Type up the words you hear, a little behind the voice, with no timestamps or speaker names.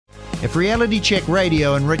If Reality Check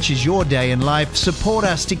Radio enriches your day and life, support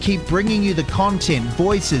us to keep bringing you the content,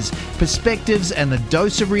 voices, perspectives, and the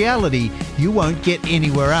dose of reality you won't get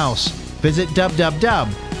anywhere else. Visit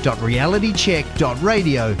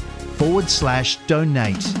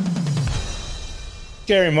www.realitycheck.radio/donate.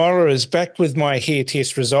 Gary Moller is back with my hair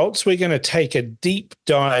test results. We're going to take a deep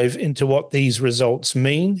dive into what these results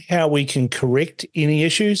mean, how we can correct any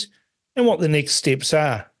issues, and what the next steps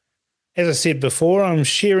are. As I said before, I'm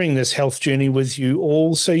sharing this health journey with you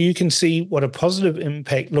all so you can see what a positive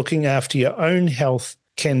impact looking after your own health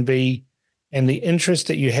can be and the interest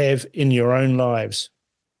that you have in your own lives.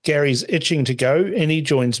 Gary's itching to go and he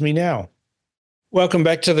joins me now. Welcome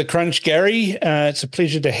back to The Crunch, Gary. It's a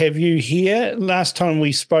pleasure to have you here. Last time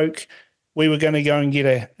we spoke, we were going to go and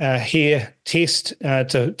get a hair test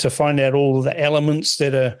to find out all the elements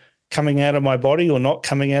that are coming out of my body or not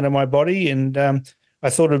coming out of my body. And I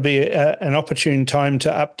thought it'd be an opportune time to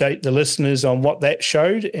update the listeners on what that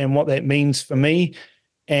showed and what that means for me,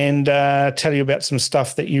 and tell you about some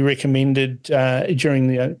stuff that you recommended during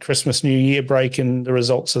the Christmas New Year break and the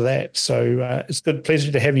results of that. So it's a good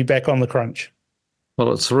pleasure to have you back on The Crunch.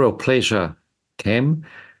 Well, it's a real pleasure, Cam.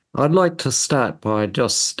 I'd like to start by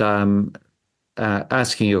just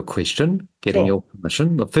asking you a question, getting your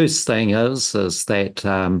permission. The first thing is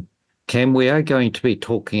that Cam, we are going to be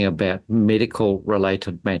talking about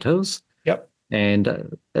medical-related matters. Yep.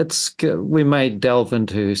 And we may delve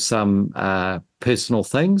into some personal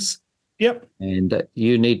things. Yep. And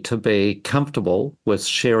you need to be comfortable with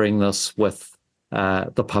sharing this with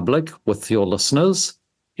the public, with your listeners.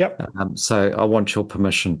 Yep. So I want your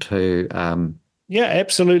permission to... yeah,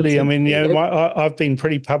 absolutely. I mean, I've been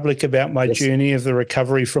pretty public about my journey of the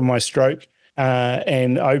recovery from my stroke.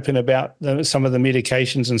 And open about some of the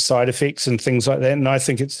medications and side effects and things like that. And I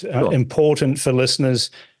think it's important for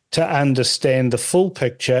listeners to understand the full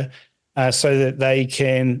picture so that they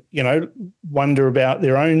can, wonder about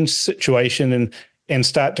their own situation and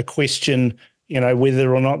start to question,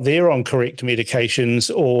 whether or not they're on correct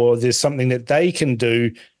medications or there's something that they can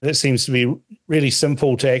do that seems to be really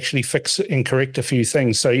simple to actually fix and correct a few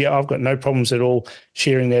things. So, yeah, I've got no problems at all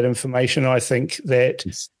sharing that information. I think that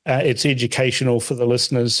it's educational for the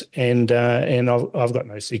listeners and I've got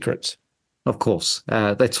no secrets. Of course.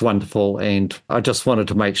 That's wonderful. And I just wanted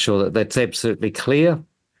to make sure that that's absolutely clear.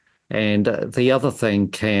 And the other thing,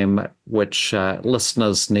 Cam, which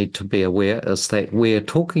listeners need to be aware is that we're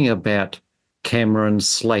talking about Cameron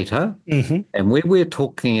Slater, and where we're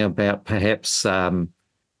talking about perhaps the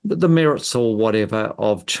merits or whatever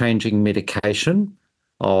of changing medication,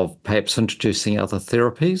 of perhaps introducing other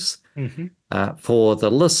therapies. For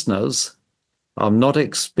the listeners, I'm not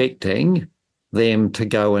expecting them to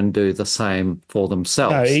go and do the same for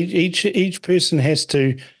themselves. No, each person has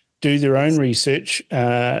to do their own research,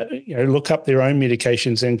 look up their own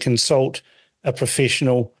medications and consult a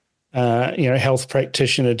professional health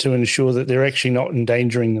practitioner to ensure that they're actually not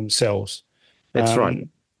endangering themselves. That's right.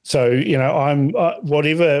 So, I'm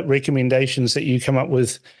whatever recommendations that you come up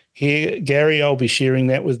with here, Gary, I'll be sharing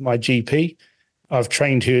that with my GP. I've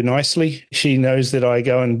trained her nicely. She knows that I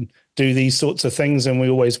go and do these sorts of things, and we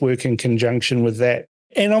always work in conjunction with that.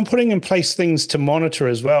 And I'm putting in place things to monitor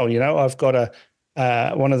as well. I've got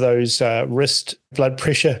one of those wrist blood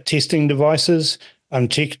pressure testing devices. I'm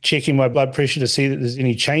checking my blood pressure to see that there's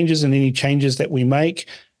any changes and any changes that we make.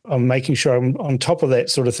 I'm making sure I'm on top of that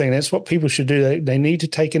sort of thing. That's what people should do. They need to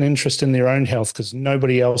take an interest in their own health because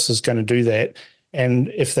nobody else is going to do that. And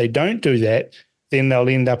if they don't do that, then they'll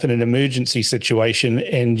end up in an emergency situation,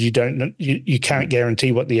 and you can't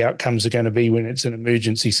guarantee what the outcomes are going to be when it's an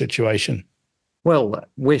emergency situation. Well,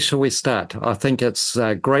 where shall we start? I think it's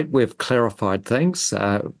great we've clarified things.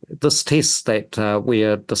 This test that we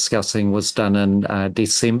are discussing was done in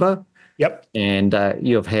December. Yep. And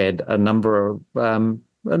you've had a number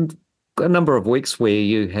of weeks where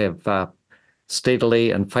you have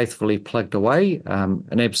steadily and faithfully plugged away.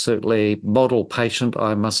 An absolutely model patient,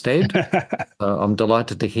 I must add. I'm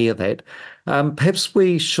delighted to hear that. Perhaps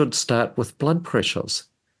we should start with blood pressures.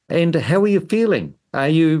 And how are you feeling? Are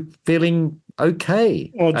you feeling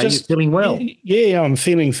okay? Well, are you feeling well? Yeah, I'm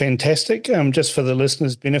feeling fantastic. Just for the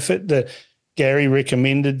listeners' benefit, Gary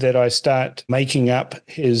recommended that I start making up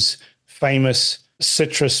his famous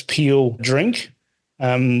citrus peel drink.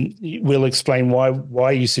 We'll explain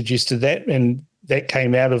why you suggested that, and that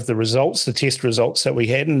came out of the test results that we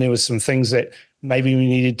had, and there were some things that maybe we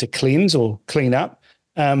needed to cleanse or clean up.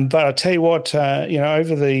 But I'll tell you what,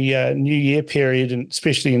 over the New Year period, and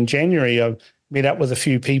especially in January, I've met up with a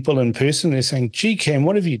few people in person. They're saying, gee, Cam,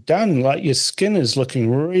 what have you done? Like, your skin is looking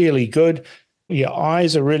really good. Your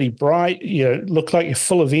eyes are really bright. You look like you're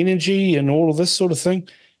full of energy and all of this sort of thing.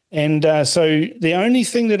 And so the only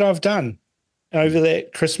thing that I've done over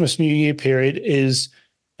that Christmas, New Year period is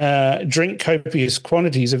drink copious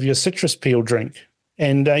quantities of your citrus peel drink.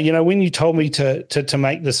 And, when you told me to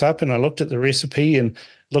make this up and I looked at the recipe and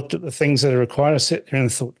looked at the things that are required, I sat there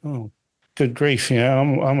and thought, oh, good grief,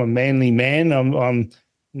 I'm a manly man. I'm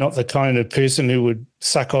not the kind of person who would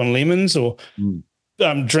suck on lemons or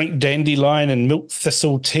drink dandelion and milk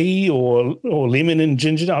thistle tea or lemon and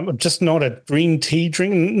ginger. I'm just not a green tea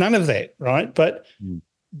drink, none of that, right? But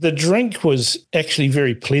the drink was actually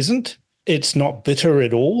very pleasant. It's not bitter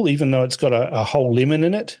at all, even though it's got a whole lemon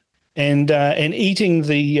in it. And eating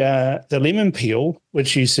the lemon peel,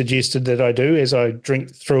 which you suggested that I do as I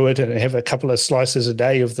drink through it and have a couple of slices a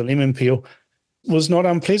day of the lemon peel, was not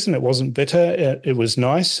unpleasant. It wasn't bitter. It was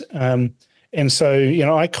nice. And so,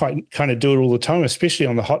 I kind of do it all the time, especially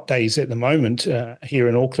on the hot days at the moment here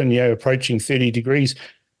in Auckland, approaching 30 degrees.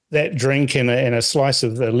 That drink and a slice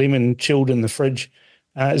of the lemon chilled in the fridge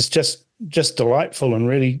is just delightful and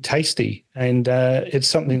really tasty. And it's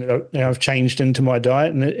something that I've changed into my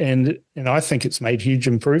diet, and I think it's made huge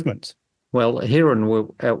improvements. Well, here in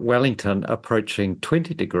Wellington, approaching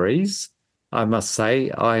 20 degrees, I must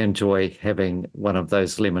say I enjoy having one of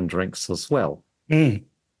those lemon drinks as well.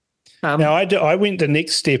 Now, I went the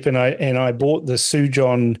next step and I bought the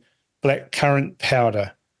Sujon black currant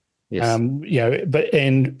powder. Yes.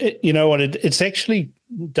 You know what? It's actually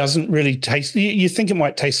doesn't really taste. You think it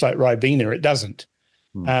might taste like Ribena. It doesn't.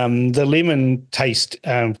 The lemon taste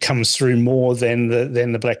comes through more than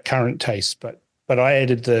the black currant taste. But I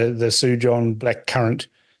added the Sujon black currant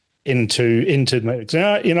into mix.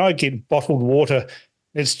 Now, I get bottled water.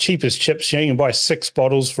 It's cheap as chips. You can buy 6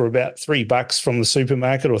 bottles for about $3 from the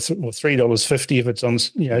supermarket, or $3.50 if it's on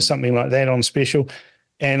something like that on special.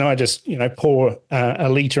 And I just pour a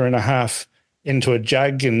litre and a half into a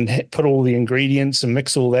jug and put all the ingredients and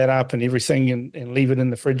mix all that up and everything and leave it in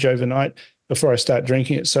the fridge overnight before I start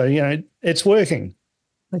drinking it. So it's working.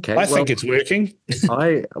 Okay, I think it's working.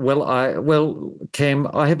 Cam,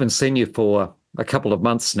 I haven't seen you for a couple of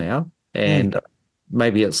months now, and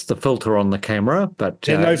maybe it's the filter on the camera, but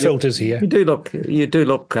there are no filters here. You do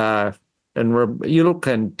look and you look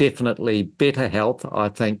in definitely better health. I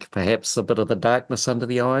think perhaps a bit of the darkness under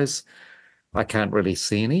the eyes, I can't really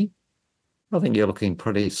see any. I think you're looking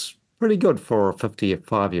pretty good for a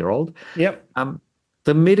 55-year-old. Yep.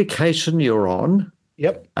 The medication you're on.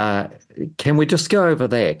 Yep. Can we just go over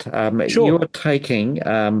that? Sure. You're taking,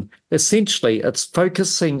 essentially, it's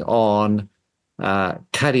focusing on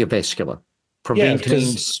cardiovascular, preventing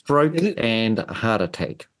stroke and heart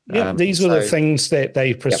attack. Yeah, these were the things that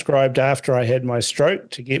they prescribed after I had my stroke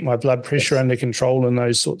to get my blood pressure under control and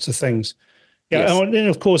those sorts of things. Yeah, and then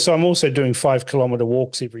of course I'm also doing 5-kilometer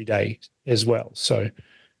walks every day as well. So,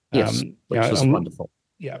 which is wonderful.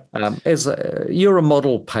 Yeah. You're a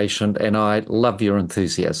model patient, and I love your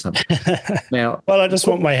enthusiasm. Now, well, I just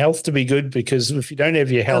want my health to be good, because if you don't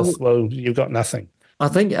have your health, well, you've got nothing. I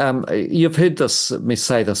think you've heard me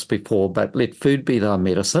say this before, but let food be thy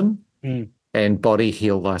medicine and body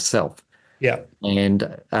heal thyself. Yeah. And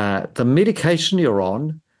the medication you're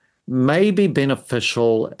on may be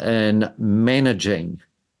beneficial in managing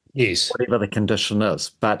whatever the condition is,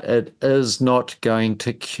 but it is not going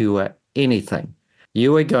to cure anything.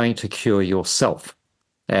 You are going to cure yourself,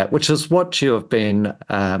 which is what you have been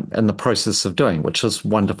in the process of doing, which is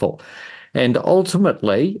wonderful. And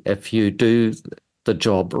ultimately, if you do the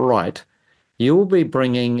job right, you will be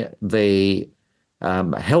bringing the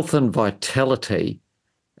health and vitality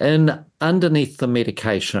in underneath the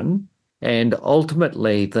medication, and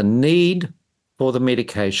ultimately the need for the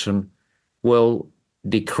medication will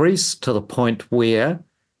decrease to the point where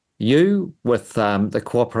you, with the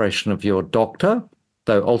cooperation of your doctor,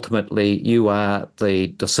 though ultimately you are the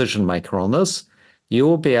decision maker on this, you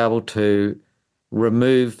will be able to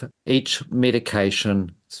remove each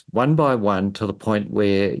medication one by one to the point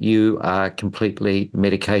where you are completely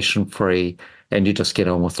medication free and you just get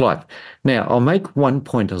on with life. Now, I'll make one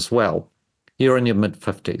point as well. You're in your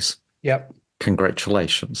mid-50s. Yep.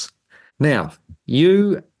 Congratulations. Now,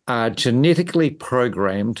 you are genetically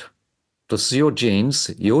programmed. This is your genes.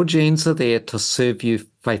 Your genes are there to serve you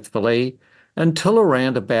faithfully until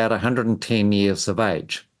around about 110 years of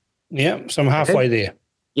age. Yeah, so I'm halfway there.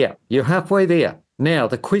 Yeah, you're halfway there. Now,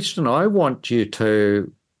 the question I want you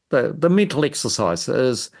to, the mental exercise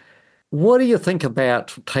is, what do you think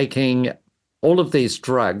about taking all of these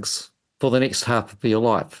drugs for the next half of your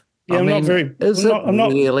life? Yeah, I'm not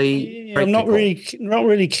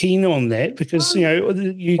really keen on that, because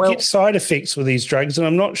you get side effects with these drugs, and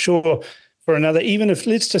I'm not sure for another, even if,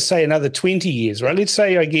 let's just say another 20 years, right? Let's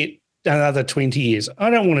say I get another 20 years. I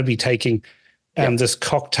don't want to be taking this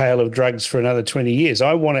cocktail of drugs for another 20 years.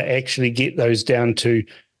 I want to actually get those down to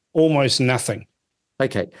almost nothing.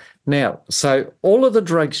 Okay. Now, so all of the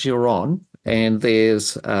drugs you're on, and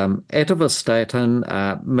there's atorvastatin,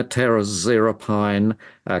 metazirapine,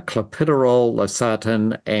 clopidogrel,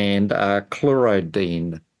 losartan, and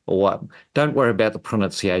chloroidine. Or don't worry about the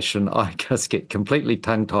pronunciation. I just get completely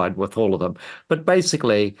tongue-tied with all of them. But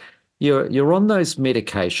basically, you're on those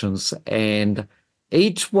medications, and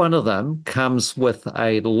each one of them comes with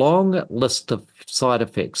a long list of side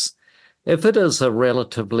effects. If it is a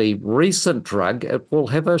relatively recent drug, it will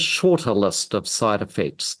have a shorter list of side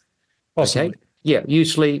effects. Possibly. Okay? Yeah,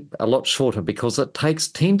 usually a lot shorter, because it takes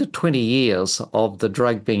 10 to 20 years of the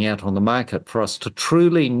drug being out on the market for us to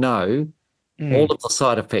truly know all of the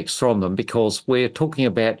side effects from them, because we're talking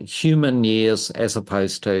about human years as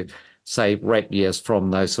opposed to, say, rat years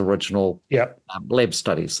from those original lab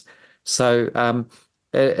studies. So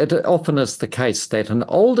it often is the case that an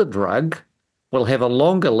older drug will have a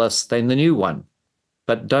longer list than the new one.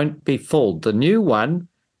 But don't be fooled. The new one,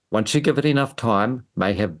 once you give it enough time,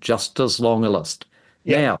 may have just as long a list.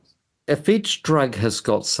 Now, if each drug has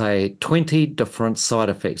got, say, 20 different side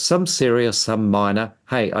effects, some serious, some minor.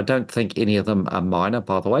 Hey, I don't think any of them are minor,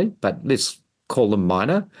 by the way, but let's call them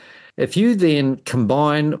minor. If you then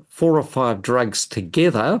combine 4 or 5 drugs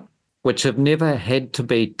together, which have never had to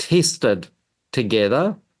be tested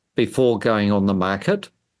together before going on the market,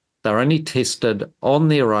 they're only tested on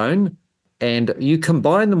their own, and you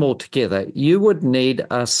combine them all together, you would need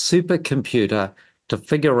a supercomputer to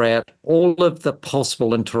figure out all of the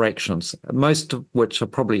possible interactions, most of which are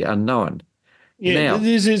probably unknown. Yeah,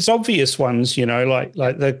 there's obvious ones, like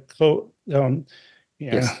the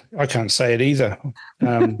I can't say it either.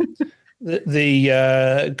 The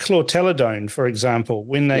chlortelidone, for example,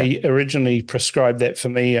 when they originally prescribed that for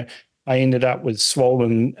me, I ended up with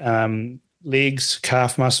swollen legs,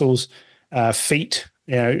 calf muscles, feet,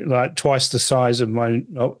 like twice the size of my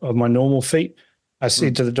normal feet. I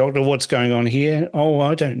said to the doctor, "What's going on here?" "Oh,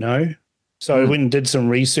 I don't know." So I went and did some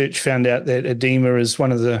research, found out that edema is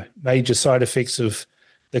one of the major side effects of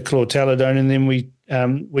the chlortelidone, and then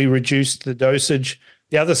we reduced the dosage.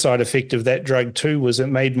 The other side effect of that drug too was it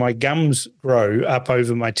made my gums grow up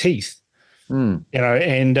over my teeth, and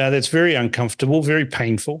that's very uncomfortable, very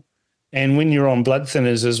painful. And when you're on blood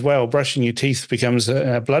thinners as well, brushing your teeth becomes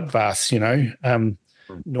a bloodbath,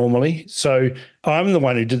 normally. So I'm the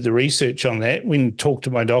one who did the research on that. We talked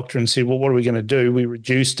to my doctor and said, well, what are we going to do? We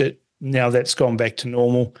reduced it. Now that's gone back to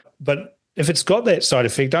normal. But if it's got that side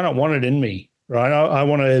effect, I don't want it in me, right? I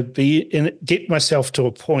want to get myself to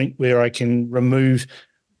a point where I can remove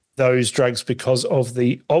those drugs because of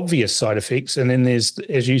the obvious side effects. And then there's,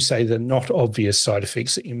 as you say, the not obvious side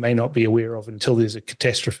effects that you may not be aware of until there's a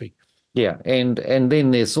catastrophe. Yeah, and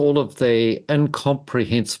then there's all of the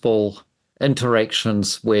incomprehensible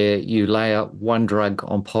interactions where you layer one drug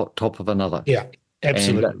on top of another. Yeah,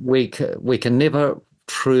 absolutely. And we can never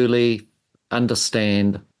truly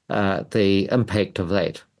understand the impact of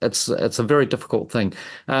that. It's a very difficult thing.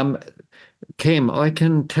 Cam, I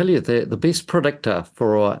can tell you that the best predictor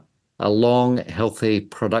for a long, healthy,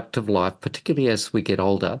 productive life, particularly as we get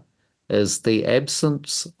older, is the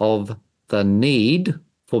absence of the need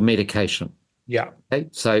for medication. Yeah. Okay?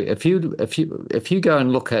 So if you go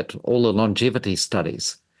and look at all the longevity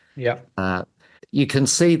studies, you can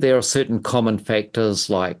see there are certain common factors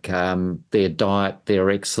like their diet, their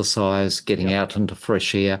exercise, getting out into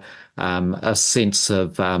fresh air, a sense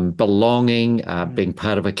of belonging, being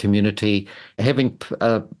part of a community, having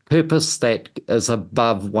a purpose that is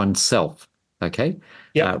above oneself, okay?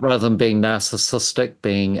 Rather than being narcissistic,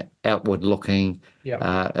 being outward looking,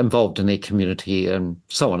 involved in their community and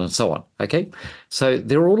so on and so on, okay? So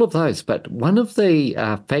there are all of those, but one of the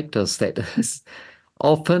factors that is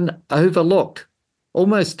often overlooked,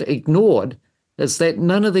 almost ignored, is that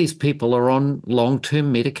none of these people are on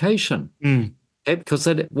long-term medication. Okay? Because,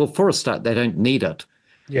 for a start, they don't need it.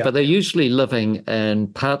 Yeah. But they're usually living in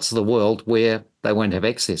parts of the world where they won't have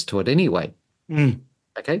access to it anyway.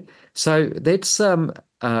 Okay? So that's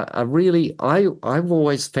I've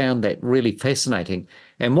always found that really fascinating.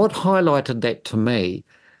 And what highlighted that to me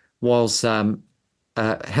was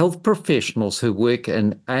health professionals who work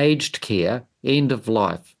in aged care, end of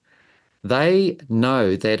life. They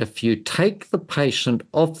know that if you take the patient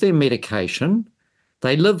off their medication,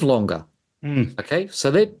 they live longer. Okay, so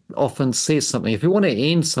that often says something. If you want to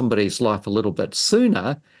end somebody's life a little bit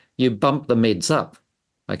sooner, you bump the meds up.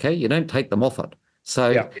 Okay, you don't take them off it.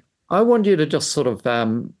 So I want you to just sort of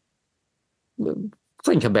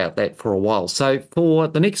think about that for a while. So for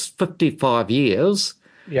the next 55 years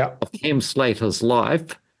of Cam Slater's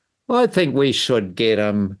life, I think we should get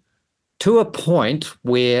him to a point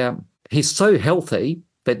where he's so healthy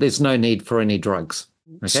that there's no need for any drugs.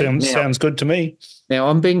 Okay? Sounds good to me. Now,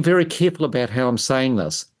 I'm being very careful about how I'm saying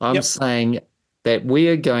this. I'm saying that we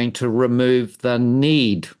are going to remove the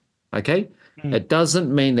need, okay? It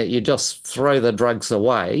doesn't mean that you just throw the drugs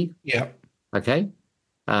away. Yeah. Okay?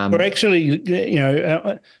 But actually,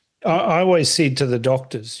 I always said to the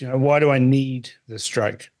doctors, why do I need this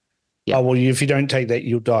drug? Yeah. Oh, well, if you don't take that,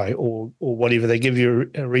 you'll die, or whatever. They give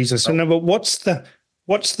you a reason. So no, but what's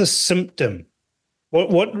the symptom?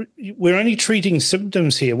 What we're only treating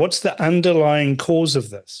symptoms here. What's the underlying cause of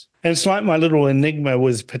this? And it's like my little enigma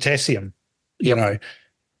with potassium.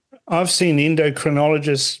 I've seen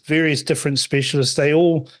endocrinologists, various different specialists. They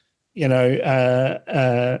all,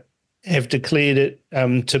 have declared it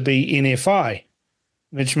to be NFI,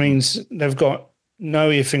 which means they've got no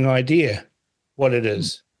effing idea what it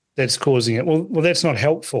is that's causing it. Well, that's not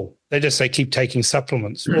helpful. They just say keep taking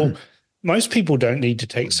supplements. Well, most people don't need to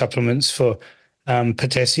take supplements for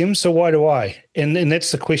potassium, so why do I? And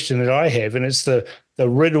that's the question that I have, and it's the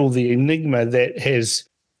riddle, the enigma that has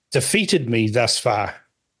defeated me thus far,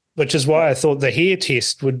 which is why I thought the hair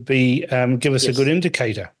test would be give us a good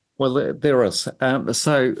indicator. Well, there is.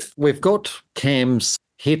 So we've got Cam's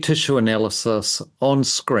hair tissue analysis on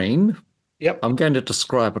screen. Yep. I'm going to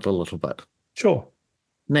describe it a little bit. Sure.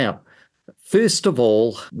 Now, first of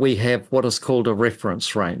all, we have what is called a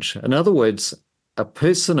reference range. In other words, a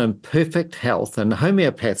person in perfect health, and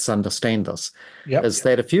homeopaths understand this, is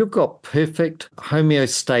that if you've got perfect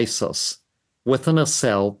homeostasis within a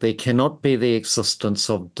cell, there cannot be the existence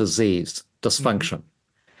of disease, dysfunction.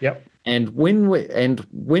 Yep. And when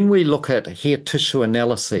we look at hair tissue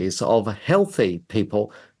analyses of healthy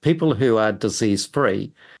people who are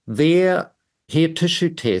disease-free, their hair tissue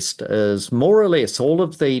test is more or less all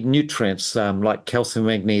of the nutrients like calcium,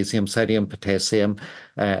 magnesium, sodium, potassium,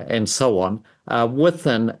 and so on, are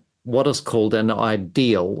within what is called an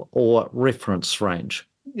ideal or reference range.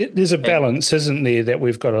 There's a balance, isn't there, that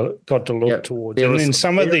we've got to look towards. And then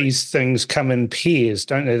some of these things come in pairs,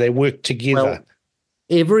 don't they? They work together. Well,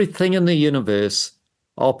 everything in the universe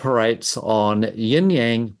operates on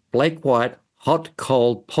yin-yang, black-white,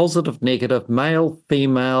 hot-cold, positive-negative,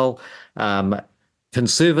 male-female,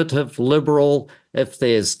 conservative, liberal. If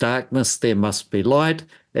there's darkness, there must be light.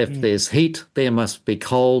 If there's heat, there must be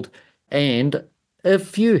cold. And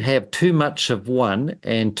if you have too much of one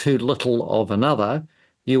and too little of another,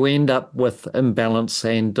 you end up with imbalance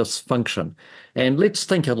and dysfunction. And let's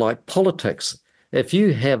think of like politics. If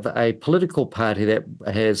you have a political party that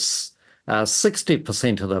has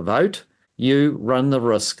 60% of the vote, you run the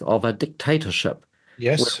risk of a dictatorship.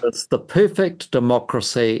 Yes. Whereas the perfect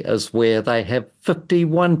democracy is where they have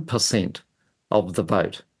 51% of the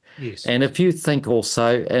vote. Yes. And if you think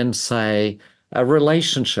also in, say, a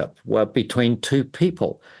relationship between two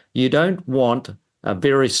people, you don't want a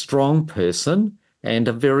very strong person and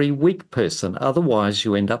a very weak person. Otherwise,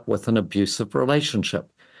 you end up with an abusive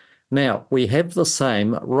relationship. Now, we have the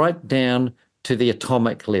same right down to the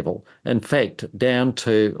atomic level. In fact, down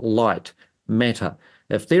to light, matter.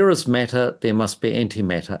 If there is matter, there must be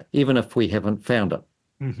antimatter, even if we haven't found it.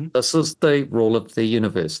 Mm-hmm. This is the rule of the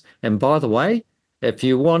universe. And by the way, if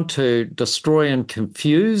you want to destroy and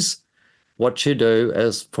confuse, what you do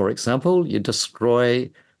is, for example, you destroy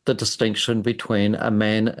the distinction between a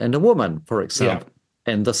man and a woman, for example,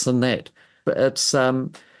 and this and that. But it's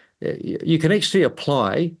you can actually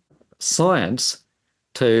apply science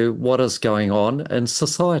to what is going on in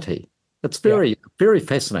society. It's very, very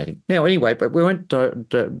fascinating. Now, anyway, but we won't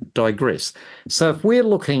digress. So if we're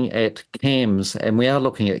looking at Cam's, and we are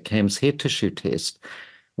looking at Cam's hair tissue test,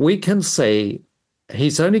 we can see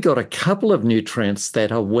he's only got a couple of nutrients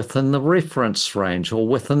that are within the reference range or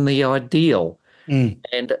within the ideal.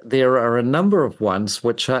 And there are a number of ones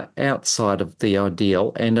which are outside of the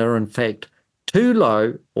ideal and are in fact too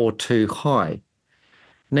low or too high.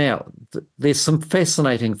 Now, there's some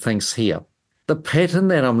fascinating things here. The pattern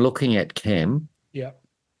that I'm looking at, Cam,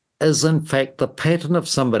 is in fact the pattern of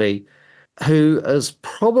somebody who is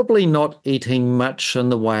probably not eating much in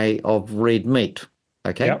the way of red meat.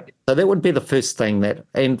 Okay, so that would be the first thing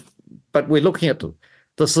but we're looking at,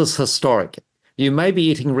 this is historic. You may be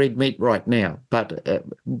eating red meat right now, but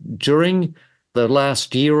during the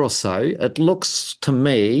last year or so, it looks to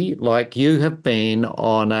me like you have been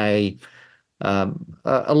on a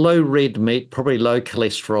low red meat, probably low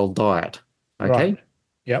cholesterol diet. Okay. Right.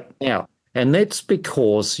 Yep. Now, and that's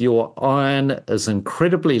because your iron is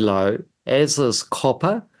incredibly low, as is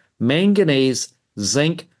copper, manganese,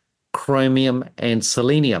 zinc, chromium, and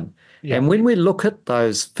selenium. Yeah. And when we look at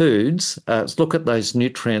those foods, look at those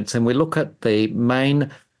nutrients, and we look at the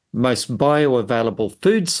main, most bioavailable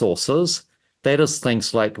food sources, that is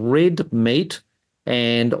things like red meat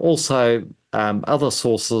and also other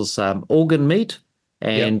sources, organ meat,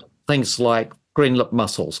 and things like green lip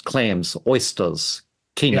mussels, clams, oysters,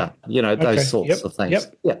 tuna, those sorts of things.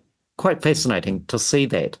 Yeah, quite fascinating to see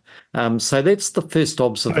that. So that's the first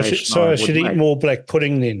observation. So I should eat more black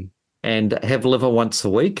pudding then? And have liver once a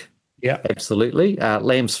week. Yeah. Absolutely.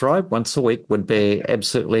 Lamb's thigh once a week would be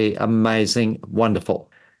absolutely amazing, wonderful.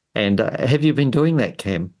 And have you been doing that,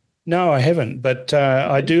 Cam? No, I haven't, but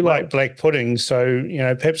I do like black pudding. So,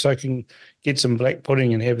 perhaps I can get some black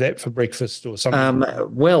pudding and have that for breakfast or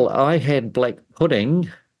something. Well, I had black pudding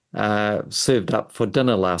served up for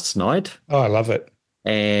dinner last night. Oh, I love it.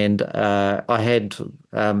 And I had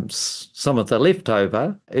some of the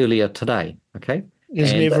leftover earlier today. Okay.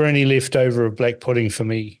 There's never any leftover of black pudding for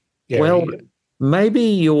me. Gary. Well, maybe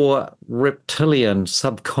your reptilian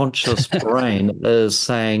subconscious brain is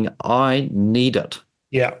saying, I need it.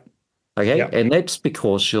 Yeah. Okay. Yeah. And that's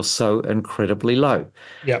because you're so incredibly low.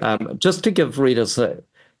 Yeah. Just to give readers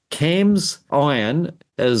Cam's iron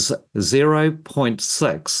is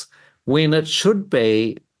 0.6 when it should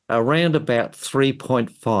be around about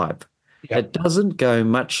 3.5. Yeah. It doesn't go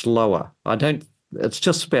much lower. It's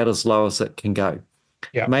just about as low as it can go.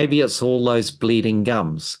 Yeah. Maybe it's all those bleeding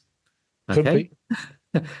gums. Okay.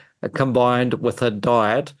 Could be. Combined with a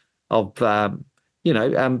diet of,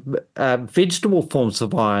 vegetable forms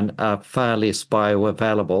of iron are far less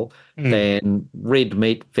bioavailable than red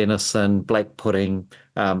meat, venison, black pudding,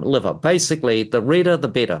 liver. Basically, the redder, the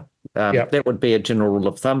better. That would be a general rule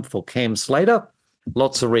of thumb for Cam Slater.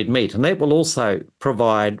 Lots of red meat. And that will also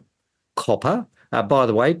provide copper. By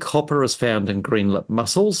the way, copper is found in green lip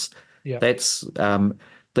mussels. Yeah. That's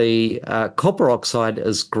the copper oxide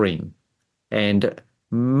is green. And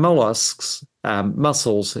mollusks,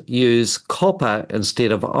 mussels, use copper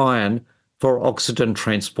instead of iron for oxygen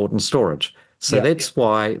transport and storage. So that's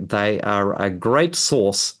why they are a great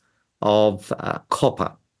source of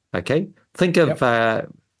copper. Okay, think of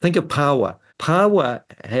paua. Paua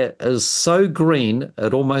is so green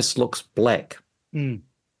it almost looks black, and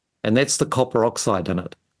that's the copper oxide in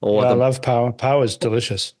it. I love paua. Paua is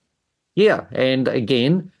delicious. Yeah, and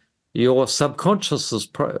again, your subconscious is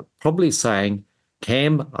probably saying,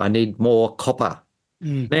 Cam, I need more copper.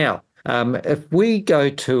 Now, if we go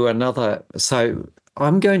to another, so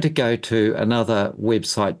I'm going to go to another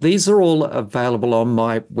website. These are all available on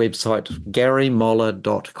my website,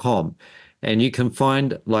 garymoller.com. And you can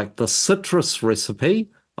find like the citrus recipe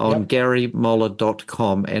on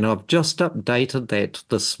garymoller.com. And I've just updated that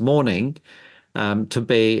this morning to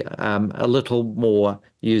be a little more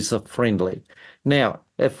user-friendly. Now,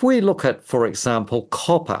 if we look at, for example,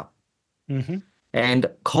 copper, and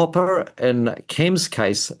copper in Cam's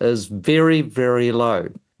case is very, very low.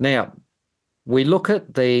 Now, we look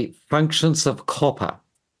at the functions of copper,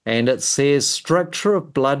 and it says structure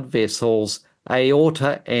of blood vessels,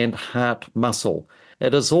 aorta, and heart muscle.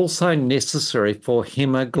 It is also necessary for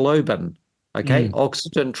hemoglobin,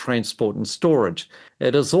 oxygen transport and storage.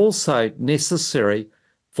 It is also necessary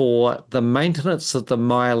for the maintenance of the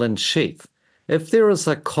myelin sheath. If there is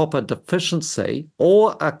a copper deficiency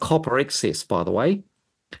or a copper excess, by the way,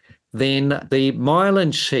 then the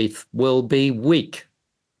myelin sheath will be weak,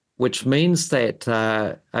 which means that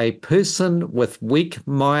a person with weak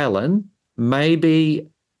myelin may be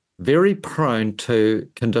very prone to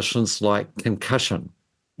conditions like concussion,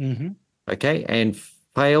 and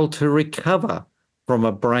fail to recover from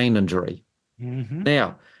a brain injury.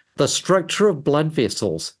 Now, the structure of blood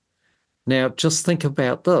vessels. Now, just think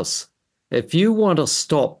about this. If you want to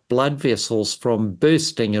stop blood vessels from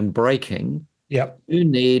bursting and breaking, you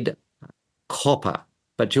need copper,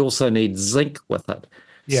 but you also need zinc with it.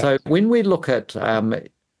 So when we look at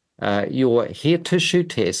your hair tissue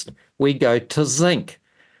test, we go to zinc.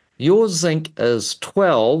 Your zinc is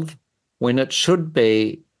 12 when it should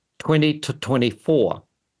be 20 to 24.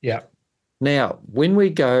 Now, when we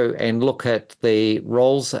go and look at the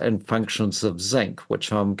roles and functions of zinc,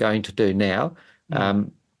 which I'm going to do now,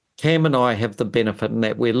 Cam and I have the benefit in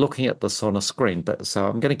that we're looking at this on a screen, so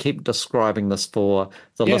I'm going to keep describing this for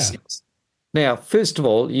the listeners. Now, first of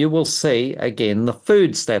all, you will see, again, the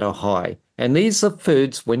foods that are high. And these are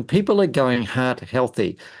foods when people are going heart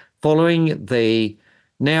healthy, following the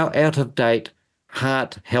now out-of-date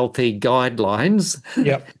heart healthy guidelines,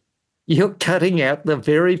 you're cutting out the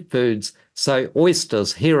very foods. So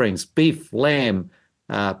oysters, herrings, beef, lamb,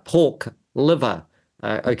 pork, liver,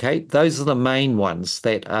 those are the main ones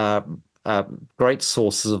that are great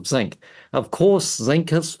sources of zinc. Of course,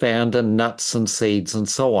 zinc is found in nuts and seeds and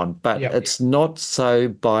so on, but it's not so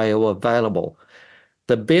bioavailable.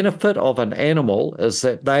 The benefit of an animal is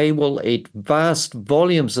that they will eat vast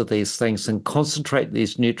volumes of these things and concentrate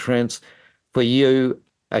these nutrients for you,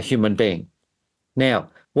 a human being. Now,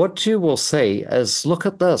 what you will see is, look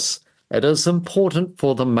at this. It is important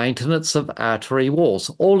for the maintenance of artery walls,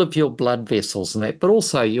 all of your blood vessels and that, but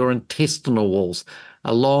also your intestinal walls,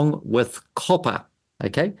 along with copper,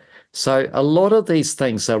 okay? So a lot of these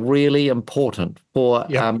things are really important for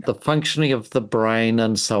the functioning of the brain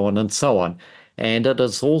and so on and so on. And it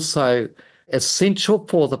is also essential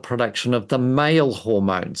for the production of the male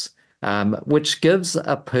hormones, which gives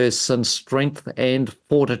a person strength and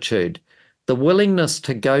fortitude, the willingness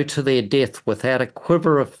to go to their death without a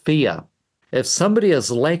quiver of fear. If somebody is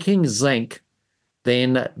lacking zinc,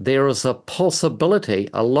 then there is a possibility,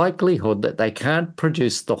 a likelihood that they can't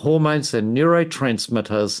produce the hormones and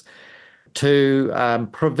neurotransmitters to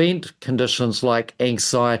prevent conditions like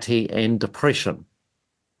anxiety and depression.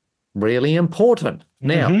 Really important.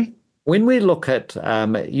 Now, when we look at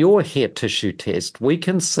your hair tissue test, we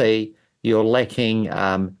can see you're lacking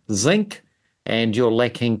zinc and you're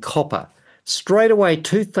lacking copper. Straight away,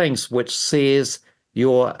 two things which says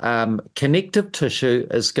your connective tissue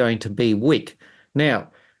is going to be weak. Now,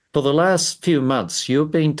 for the last few months,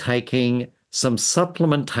 you've been taking some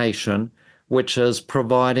supplementation which is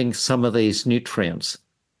providing some of these nutrients.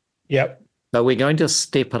 Yep. So we're going to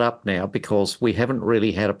step it up now because we haven't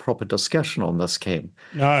really had a proper discussion on this, Cam.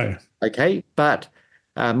 No. Okay, but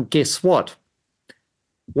guess what?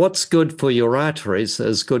 What's good for your arteries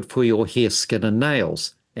is good for your hair, skin, and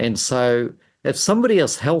nails. And so if somebody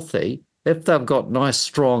is healthy, if they've got nice,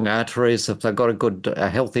 strong arteries, if they've got a good,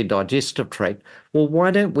 healthy digestive tract, well,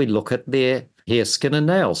 why don't we look at their hair, skin, and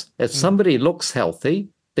nails? If somebody looks healthy,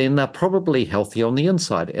 then they're probably healthy on the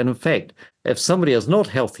inside. And in fact, if somebody is not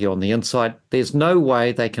healthy on the inside, there's no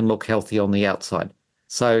way they can look healthy on the outside.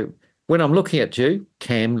 So when I'm looking at you,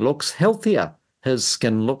 Cam looks healthier. His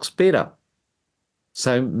skin looks better.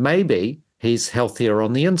 So maybe he's healthier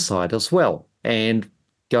on the inside as well. And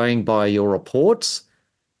going by your reports,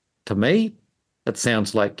 to me, it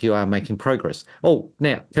sounds like you are making progress. Oh,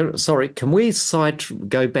 now, sorry, can we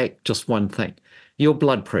go back just one thing? Your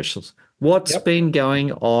blood pressures. What's been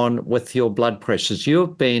going on with your blood pressures?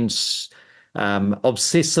 You've been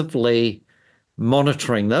obsessively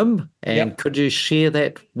monitoring them, and could you share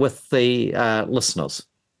that with the listeners?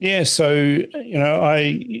 Yeah, so,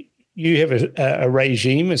 you have a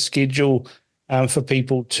regime, a schedule for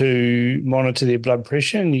people to monitor their blood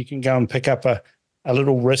pressure, and you can go and pick up a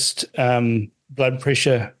little wrist blood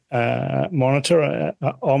pressure monitor.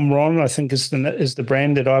 Omron, I think, is the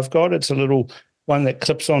brand that I've got. It's a little one that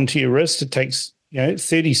clips onto your wrist. It takes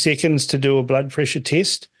 30 seconds to do a blood pressure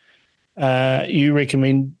test. You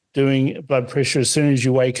recommend doing blood pressure as soon as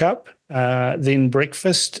you wake up, then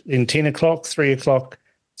breakfast, then 10 o'clock, 3 o'clock,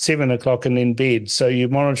 7 o'clock, and then bed. So you're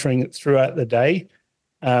monitoring it throughout the day.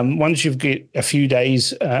 Once you've got a few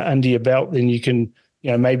days under your belt, then you can,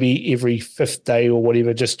 maybe every fifth day or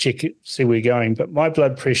whatever, just check it, see where you're going. But my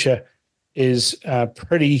blood pressure is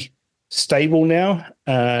pretty stable now.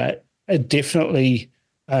 Definitely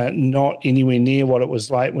not anywhere near what it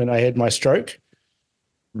was like when I had my stroke.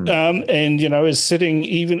 And, is sitting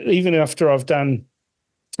even after I've done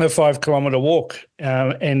a 5-kilometer walk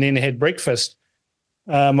and then had breakfast,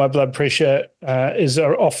 my blood pressure is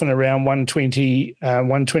often around 120,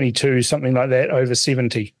 122, something like that, over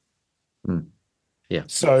 70. Yeah.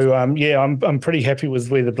 So, I'm pretty happy with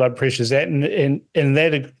where the blood pressure is at. And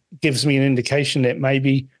that gives me an indication that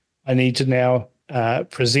maybe I need to now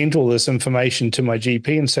present all this information to my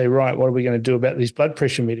GP and say, right, what are we going to do about these blood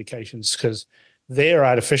pressure medications? Because they're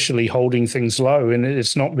artificially holding things low and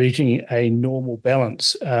it's not reaching a normal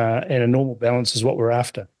balance. And a normal balance is what we're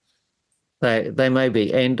after. They may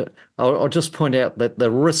be. And I'll just point out that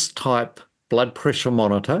the wrist type blood pressure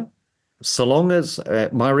monitor, so long as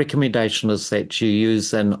my recommendation is that you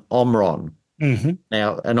use an Omron.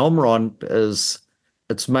 Now, an Omron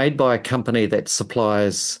it's made by a company that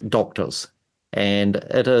supplies doctors, and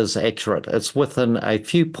it is accurate. It's within a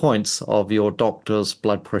few points of your doctor's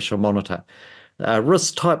blood pressure monitor.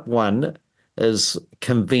 Wrist type 1 is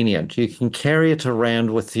convenient. You can carry it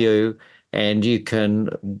around with you and you can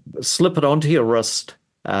slip it onto your wrist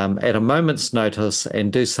at a moment's notice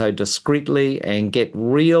and do so discreetly and get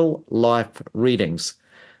real life readings.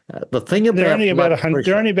 The thing about they're only about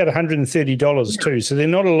 $130 too, so they're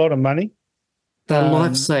not a lot of money. They're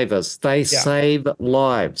lifesavers. They save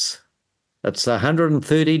lives. It's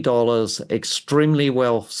 $130, extremely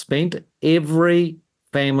well spent. Every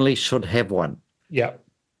family should have one. Yeah.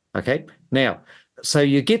 Okay. Now, so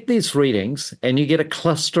you get these readings and you get a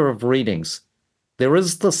cluster of readings. There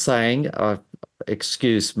is the saying,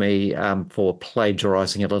 excuse me for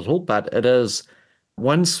plagiarizing a little, but it is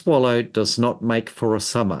one swallow does not make for a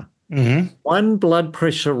summer. Mm-hmm. One blood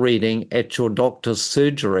pressure reading at your doctor's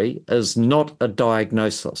surgery is not a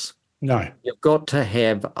diagnosis. No. You've got to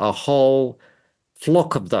have a whole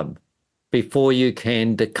flock of them before you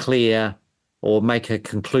can declare or make a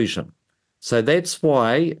conclusion. So that's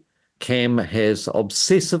why Cam has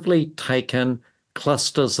obsessively taken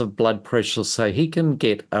clusters of blood pressure so he can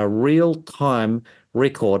get a real-time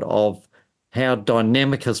record of how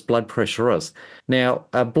dynamic his blood pressure is. Now,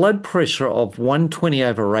 a blood pressure of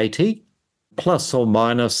 120/80, plus or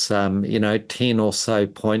minus, 10 or so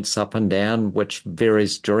points up and down, which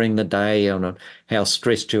varies during the day on how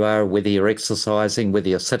stressed you are, whether you're exercising, whether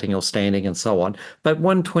you're sitting or standing, and so on. But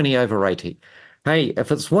 120/80. Hey,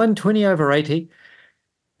 if it's 120/80,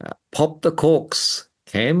 pop the corks,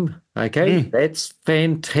 Cam. Okay, That's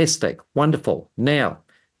fantastic. Wonderful. Now,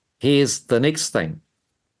 here's the next thing.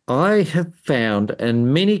 I have found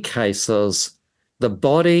in many cases the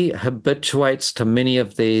body habituates to many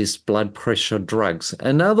of these blood pressure drugs.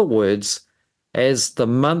 In other words, as the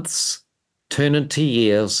months turn into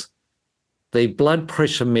years, the blood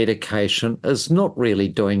pressure medication is not really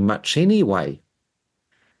doing much anyway.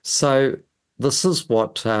 So this is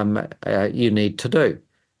what you need to do.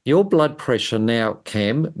 Your blood pressure now,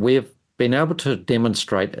 Cam, we've been able to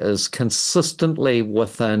demonstrate is consistently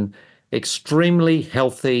within extremely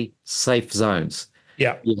healthy, safe zones.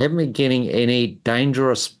 Yeah. You haven't been getting any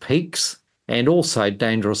dangerous peaks and also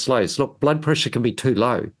dangerous lows. Look, blood pressure can be too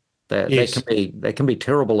low. That can be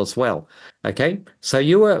terrible as well. Okay, so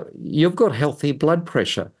you've got healthy blood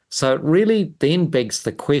pressure. So it really then begs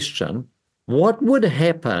the question: what would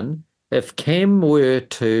happen if Cam were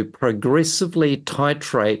to progressively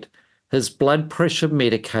titrate his blood pressure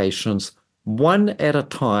medications one at a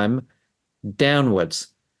time downwards?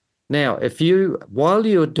 Now, while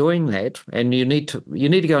you're doing that, and you need to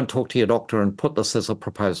go and talk to your doctor and put this as a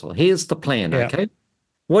proposal. Here's the plan, okay?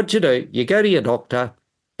 What you do, you go to your doctor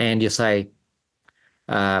and you say,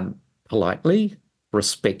 politely,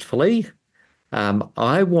 respectfully,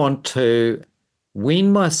 I want to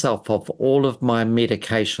wean myself off all of my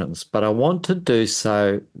medications, but I want to do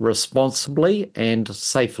so responsibly and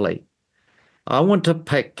safely. I want to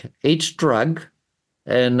pick each drug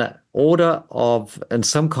in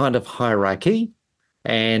some kind of hierarchy,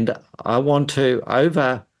 and I want to,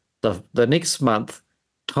 over the next month,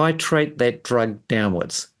 titrate that drug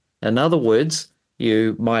downwards. In other words,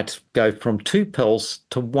 you might go from 2 pills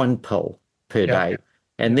to 1 pill per day,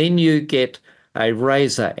 and then you get a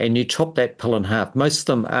razor and you chop that pill in half. Most of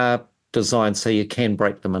them are designed so you can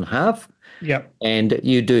break them in half. Yep. And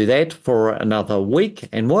you do that for another week.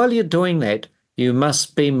 And while you're doing that, you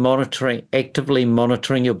must be actively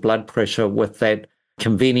monitoring your blood pressure with that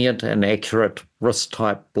convenient and accurate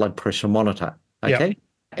wrist-type blood pressure monitor. Okay? Yep.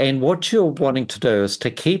 And what you're wanting to do is to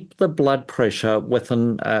keep the blood pressure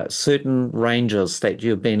within certain ranges that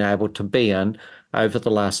you've been able to be in over the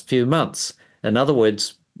last few months. In other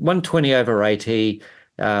words, 120/80,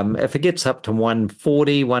 if it gets up to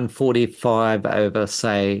 140, 145 over,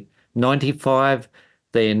 say, 95,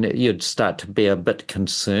 then you'd start to be a bit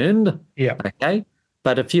concerned. Yeah. Okay.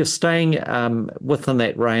 But if you're staying within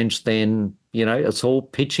that range, then, it's all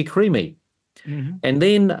peachy creamy. Mm-hmm. And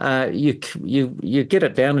then you get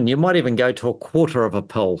it down, and you might even go to a quarter of a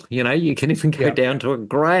pill. You can even go down to a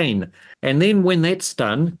grain. And then when that's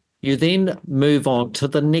done, you then move on to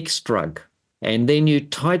the next drug. And then you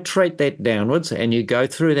titrate that downwards, and you go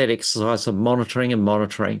through that exercise of monitoring,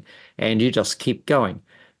 and you just keep going.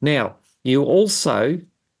 Now, you also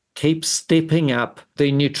keep stepping up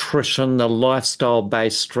the nutrition, the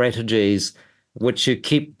lifestyle-based strategies, which you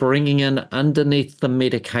keep bringing in underneath the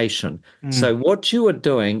medication. So what you are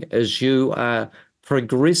doing is you are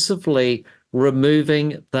progressively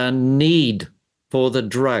removing the need for the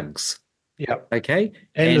drugs. Yeah. Okay.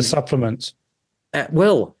 And the supplements.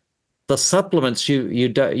 The supplements,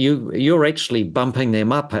 you're actually bumping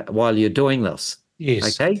them up while you're doing this.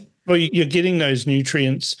 Yes. Okay. Well, you're getting those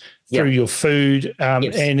nutrients through your food and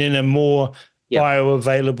in a more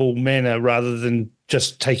bioavailable manner rather than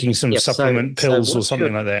just taking some supplement pills or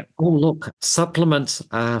something like that. Oh, look, supplements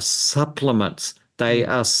are supplements. They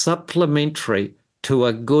are supplementary to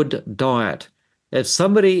a good diet. If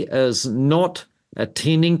somebody is not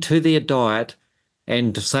attending to their diet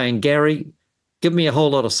and saying, Gary, give me a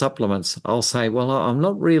whole lot of supplements, I'll say, well, I'm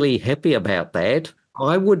not really happy about that.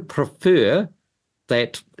 I would prefer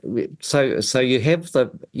that so you have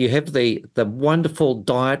the wonderful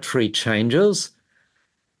dietary changes,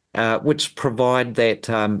 which provide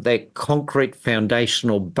that concrete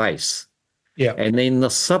foundational base. Yeah. And then the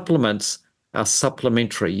supplements are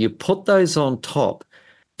supplementary. You put those on top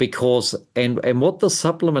because, and what the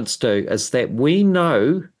supplements do is that we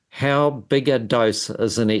know how big a dose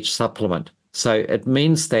is in each supplement. So it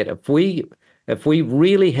means that if we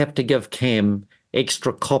really have to give Cam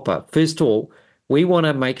extra copper, first of all, we want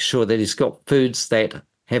to make sure that he's got foods that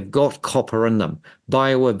have got copper in them,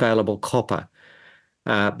 bioavailable copper.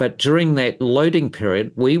 But during that loading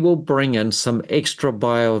period, we will bring in some extra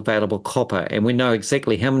bioavailable copper, and we know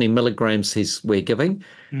exactly how many milligrams we're giving.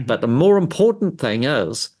 Mm-hmm. But the more important thing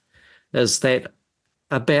is that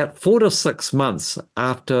about 4 to 6 months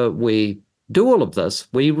after we do all of this,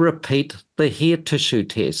 we repeat the hair tissue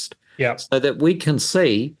test, so that we can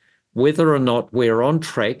see whether or not we're on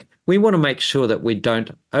track. We want to make sure that we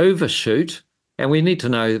don't overshoot, and we need to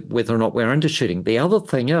know whether or not we're undershooting. The other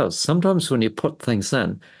thing is, sometimes when you put things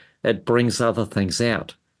in, it brings other things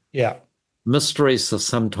out. Yeah. Mysteries are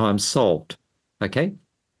sometimes solved. Okay?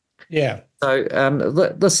 Yeah. So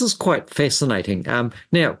this is quite fascinating.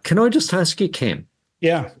 Now, can I just ask you, Cam?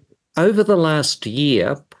 Yeah. Over the last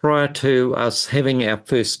year, prior to us having our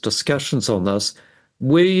first discussions on this,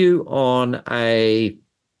 were you on a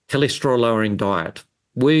cholesterol-lowering diet?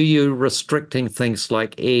 Were you restricting things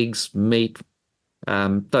like eggs, meat,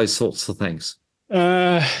 those sorts of things?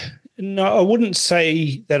 No, I wouldn't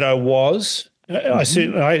say that I was.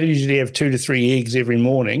 I usually have 2 to 3 eggs every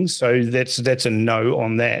morning, so that's a no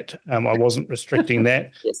on that. I wasn't restricting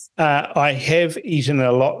that. Yes. I have eaten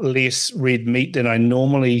a lot less red meat than I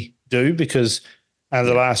normally do because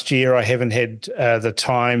the last year I haven't had the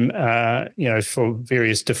time, for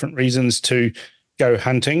various different reasons to go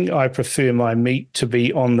hunting. I prefer my meat to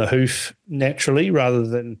be on the hoof naturally rather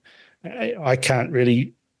than I can't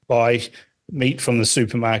really buy meat from the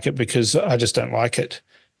supermarket because I just don't like it.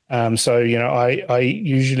 I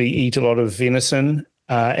usually eat a lot of venison,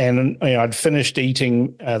 and I'd finished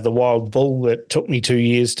eating the wild bull that took me 2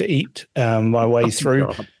 years to eat my way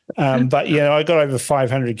through. But I got over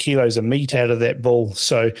 500 kilos of meat out of that bull,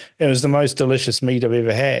 so it was the most delicious meat I've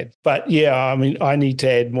ever had. But I need to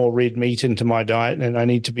add more red meat into my diet, and I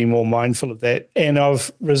need to be more mindful of that. And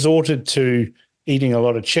I've resorted to eating a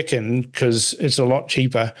lot of chicken because it's a lot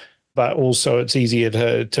cheaper. But also it's easier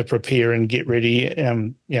to prepare and get ready.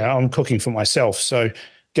 I'm cooking for myself, so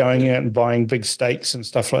going out and buying big steaks and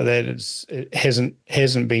stuff like that it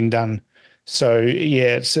hasn't been done. So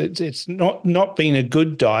it's not been a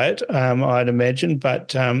good diet, I'd imagine.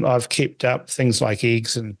 But I've kept up things like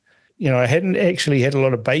eggs, and I hadn't actually had a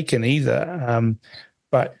lot of bacon either.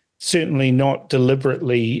 But certainly not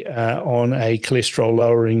deliberately on a cholesterol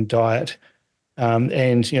lowering diet.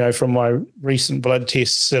 From my recent blood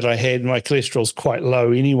tests that I had, my cholesterol's quite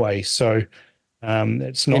low anyway. So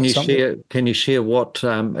it's not something. Can you share what?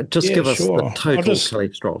 Give us the total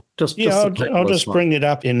cholesterol. I'll just bring it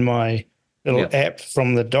up in my little app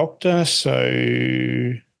from the doctor. So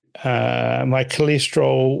my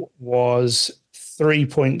cholesterol was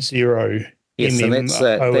 3.0. Yes, and that's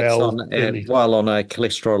while on a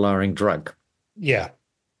cholesterol lowering drug. Yeah,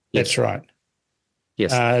 that's right.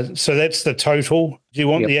 Yes. So that's the total. Do you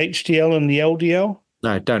want the HDL and the LDL?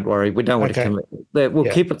 No, don't worry. We don't want to commit.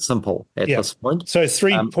 We'll keep it simple at this point. So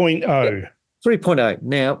 3.0. 3.0.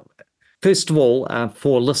 Now, first of all,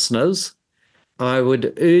 for listeners, I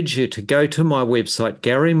would urge you to go to my website,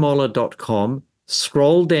 garymoller.com,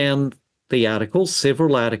 scroll down the articles,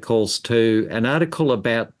 several articles, to an article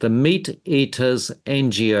about the meat eater's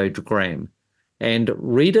angiogram, and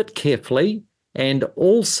read it carefully, and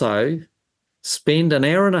also spend an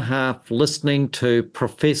hour and a half listening to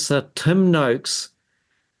Professor Tim Noakes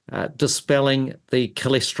dispelling the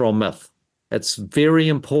cholesterol myth. It's very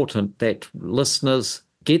important that listeners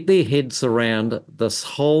get their heads around this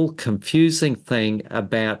whole confusing thing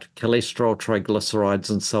about cholesterol,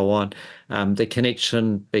 triglycerides, and so on, the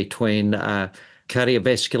connection between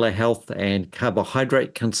cardiovascular health and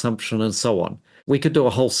carbohydrate consumption and so on. We could do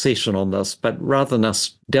a whole session on this, but rather than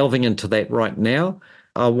us delving into that right now,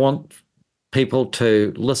 I want people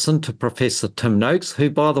to listen to Professor Tim Noakes, who,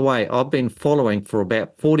 by the way, I've been following for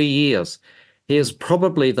about 40 years. He is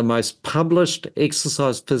probably the most published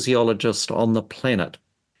exercise physiologist on the planet.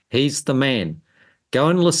 He's the man. Go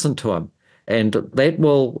and listen to him. And that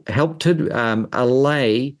will help to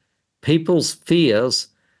allay people's fears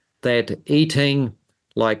that eating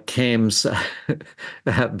like Cam's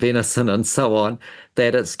venison and so on,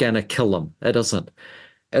 that it's going to kill them. It isn't.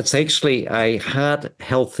 It's actually a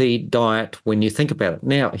heart-healthy diet when you think about it.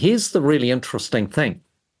 Now, here's the really interesting thing.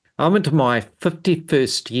 I'm into my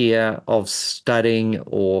 51st year of studying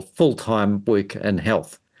or full-time work in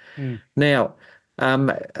health. Now,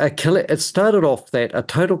 it started off that a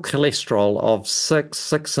total cholesterol of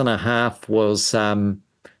 6.5 was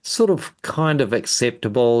sort of kind of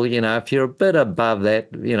acceptable. If you're a bit above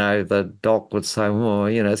that, the doc would say, oh,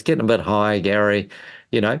 it's getting a bit high, Gary,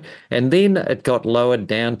 and then it got lowered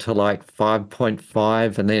down to like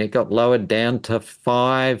 5.5, and then it got lowered down to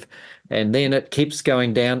 5, and then it keeps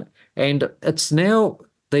going down. And it's now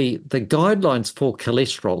the guidelines for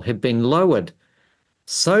cholesterol have been lowered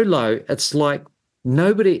so low, it's like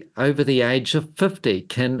nobody over the age of 50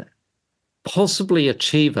 can possibly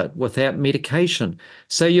achieve it without medication.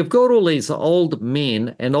 So you've got all these old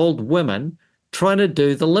men and old women trying to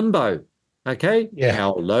do the limbo. Okay? Yeah.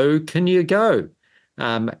 How low can you go?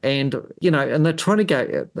 And they're trying to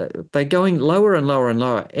go, they're going lower and lower and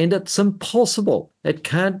lower, and it's impossible. It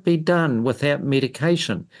can't be done without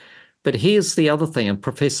medication. But here's the other thing, and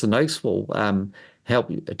Professor Noakes will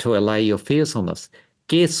help you to allay your fears on this.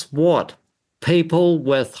 Guess what? People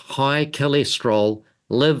with high cholesterol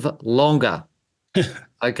live longer.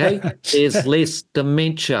 Okay? There's less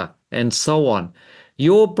dementia and so on.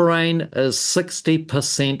 Your brain is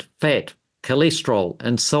 60% fat, cholesterol,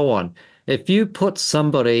 and so on. If you put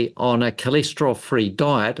somebody on a cholesterol-free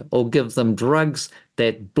diet or give them drugs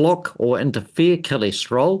that block or interfere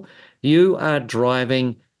cholesterol, you are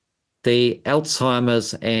driving the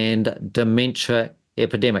Alzheimer's and dementia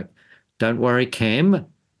epidemic. Don't worry, Cam,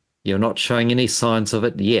 you're not showing any signs of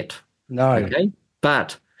it yet. No. Okay?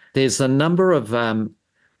 But there's a number of,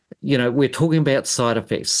 we're talking about side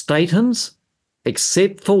effects. Statins,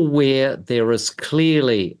 except for where there is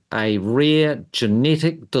clearly a rare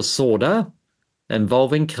genetic disorder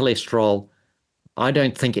involving cholesterol, I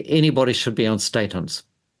don't think anybody should be on statins,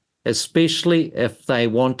 especially if they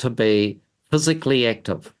want to be physically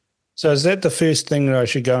active. So is that the first thing that I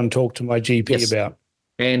should go and talk to my GP about?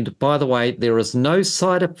 And by the way, there is no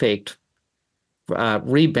side effect,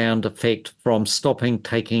 rebound effect from stopping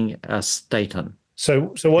taking a statin.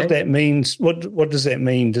 So what that means, what does that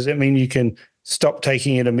mean? Does that mean you can stop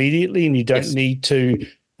taking it immediately and you don't need to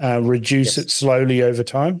reduce it slowly over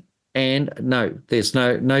time? And no, there's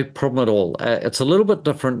no problem at all. It's a little bit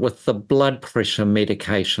different with the blood pressure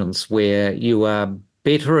medications where you are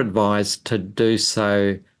better advised to do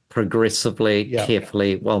so progressively,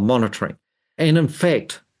 carefully, while monitoring. And in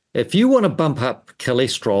fact, if you want to bump up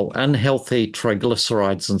cholesterol, unhealthy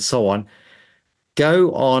triglycerides and so on,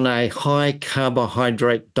 go on a high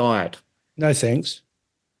carbohydrate diet. No, thanks.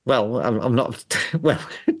 Well, I'm not, well,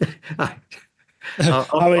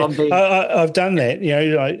 I've done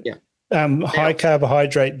that, high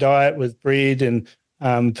carbohydrate diet with bread and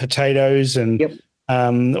potatoes and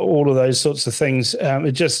all of those sorts of things.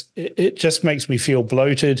 It just makes me feel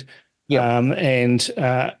bloated. And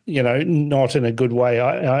not in a good way.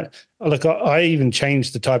 I even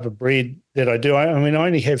changed the type of bread that I do. I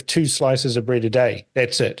only have 2 slices of bread a day.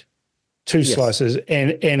 That's it. 2 slices,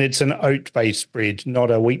 and it's an oat-based bread,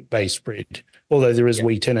 not a wheat-based bread. Although there is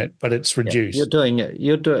wheat in it, but it's reduced.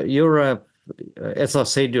 You're as I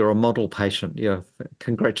said, you're a model patient.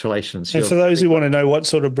 Congratulations. And for those who want to know what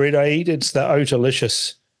sort of bread I eat, it's the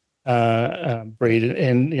Oatalicious bread.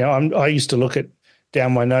 And I used to look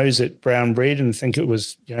down my nose at brown bread and think it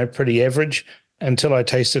was, pretty average until I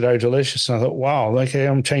tasted Oatalicious and I thought, wow, okay,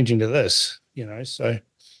 I'm changing to this, so.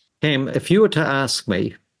 Cam, if you were to ask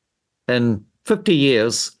me in 50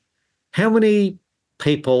 years, how many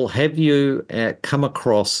people have you come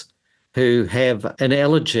across who have an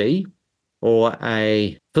allergy or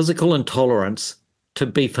a physical intolerance to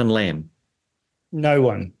beef and lamb? No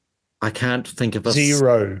one. I can't think of a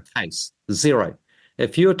Zero. Case. Zero.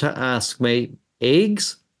 If you were to ask me,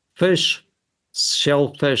 eggs, fish,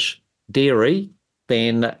 shellfish, dairy,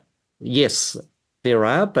 then yes, there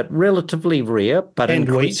are, but relatively rare, but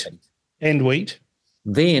increasing. And wheat.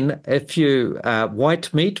 Then if you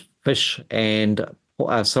white meat, fish and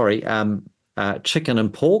chicken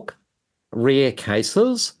and pork, rare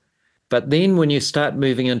cases. But then when you start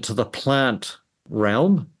moving into the plant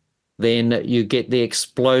realm, then you get the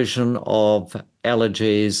explosion of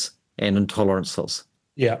allergies and intolerances.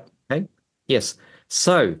 Yeah. Okay. Yes.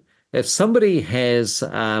 So if somebody has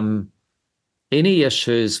any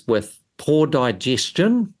issues with poor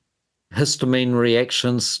digestion, histamine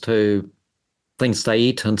reactions to things they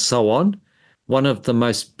eat and so on, one of the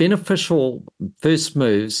most beneficial first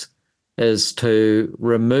moves is to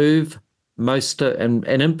remove most, and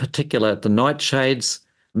in particular, the nightshades,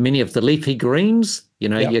 many of the leafy greens,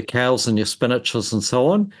 Yep. your kales and your spinaches and so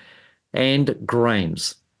on, and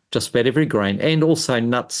grains, just about every grain, and also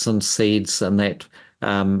nuts and seeds and that.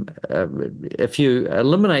 If you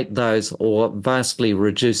eliminate those or vastly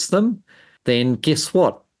reduce them, then guess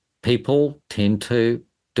what? People tend to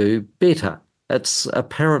do better. It's a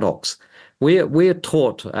paradox. We're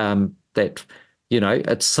taught that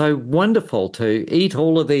it's so wonderful to eat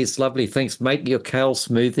all of these lovely things, make your kale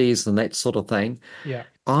smoothies and that sort of thing. Yeah.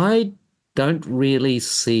 I don't really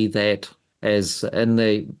see that as in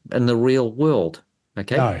the real world.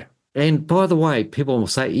 Okay. No. And by the way, people will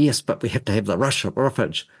say, yes, but we have to have the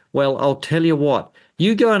roughage. Well, I'll tell you what,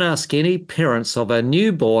 you go and ask any parents of a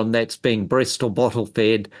newborn that's being breast or bottle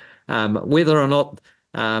fed, whether or not,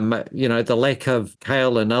 the lack of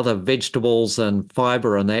kale and other vegetables and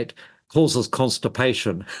fiber and that causes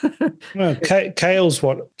constipation. Well, kale's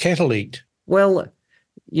what cattle eat. Well,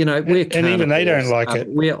 we're and even they don't like it.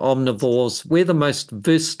 We're omnivores. We're the most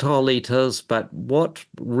versatile eaters, but what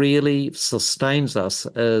really sustains us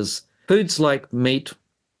is foods like meat,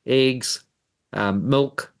 eggs,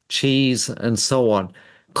 milk, cheese, and so on.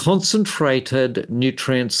 Concentrated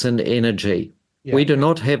nutrients and energy. Yeah. We do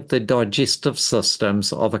not have the digestive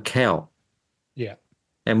systems of a cow. Yeah.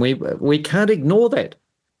 And we can't ignore that.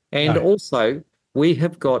 And also, we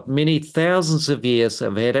have got many thousands of years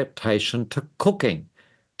of adaptation to cooking,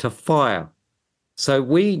 to fire. So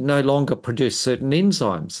we no longer produce certain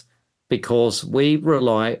enzymes because we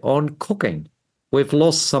rely on cooking. We've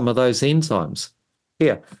lost some of those enzymes.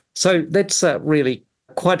 Yeah. So that's really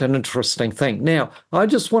quite an interesting thing. Now, I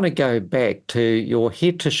just want to go back to your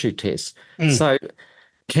hair tissue test. So,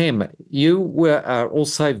 Cam, you are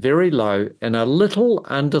also very low in a little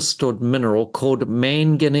understood mineral called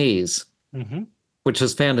manganese, which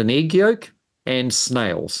is found in egg yolk and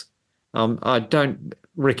snails. I don't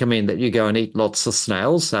recommend that you go and eat lots of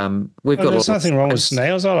snails. There's nothing wrong with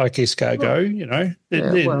snails. I like escargot.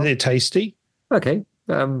 They're tasty. Okay.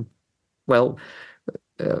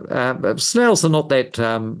 Snails are not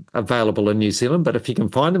that available in New Zealand, but if you can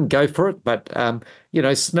find them, go for it. But,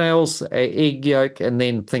 snails, egg yolk, and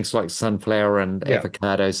then things like sunflower and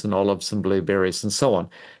avocados and olives and blueberries and so on.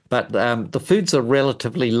 But the foods are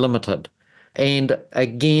relatively limited. And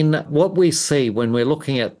again, what we see when we're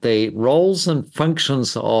looking at the roles and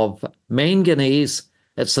functions of manganese,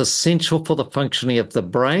 it's essential for the functioning of the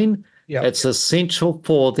brain. Yep. It's essential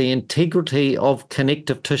for the integrity of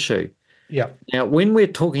connective tissue. Yeah. Now, when we're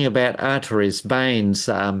talking about arteries, veins,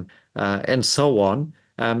 and so on,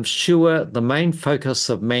 sure, the main focus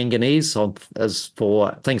of manganese is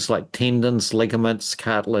for things like tendons, ligaments,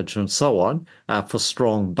 cartilage, and so on, for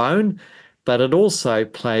strong bone. But it also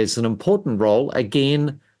plays an important role,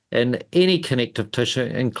 again, in any connective tissue,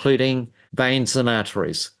 including veins and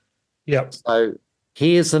arteries. Yep. So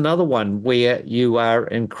here's another one where you are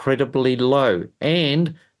incredibly low.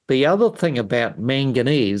 And the other thing about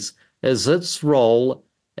manganese is its role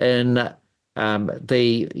in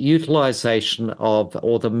the utilization of,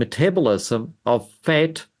 or the metabolism of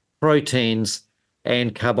fat, proteins,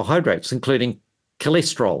 and carbohydrates, including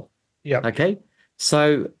cholesterol. Yeah. Okay.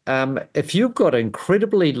 So if you've got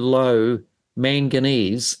incredibly low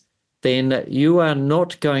manganese, then you are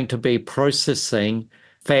not going to be processing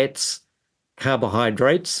fats,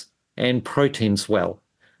 carbohydrates, and proteins well.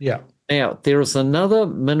 Yeah. Now, there is another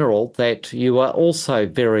mineral that you are also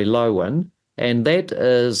very low in, and that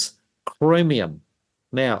is chromium.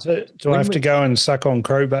 Now, so do I have to go and suck on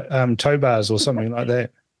toe bars or something like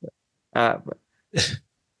that?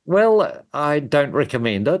 Well, I don't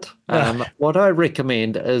recommend it. What I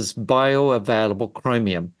recommend is bioavailable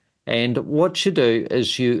chromium. And what you do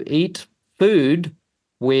is you eat food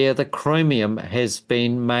where the chromium has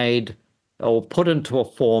been made or put into a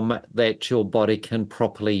form that your body can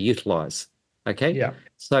properly utilize. Okay? Yeah.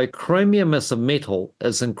 So chromium as a metal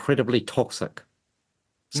is incredibly toxic.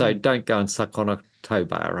 So don't go and suck on a toe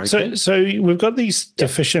bar. Okay? So we've got these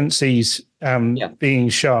deficiencies being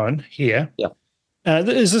shown here. Yeah.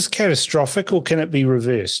 Is this catastrophic or can it be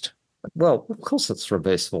reversed? Well, of course it's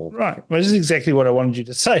reversible. Right. Well, this is exactly what I wanted you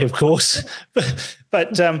to say, of course.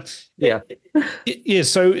 but yeah.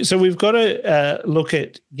 So we've got to look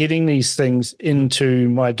at getting these things into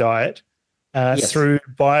my diet through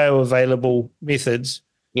bioavailable methods.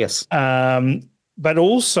 Yes. But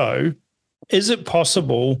also, is it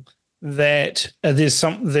possible that there's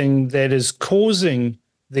something that is causing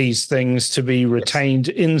these things to be retained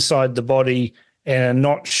inside the body and are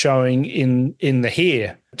not showing in the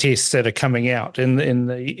hair tests that are coming out in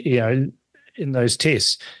those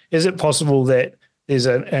tests? Is it possible that there's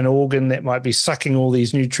an organ that might be sucking all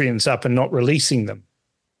these nutrients up and not releasing them?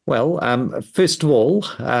 Well, first of all,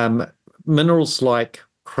 minerals like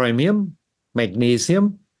chromium,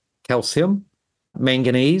 magnesium, calcium,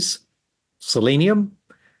 manganese, selenium.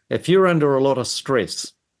 If you're under a lot of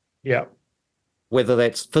stress, Yeah. whether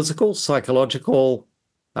that's physical, psychological,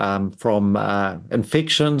 from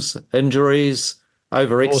infections, injuries,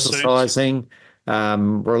 over-exercising,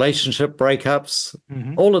 relationship breakups,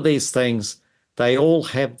 all of these things, they all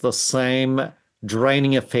have the same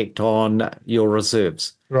draining effect on your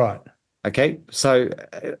reserves. Right. Okay, so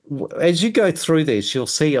as you go through this, you'll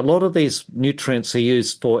see a lot of these nutrients are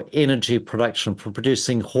used for energy production, for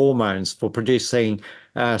producing hormones, for producing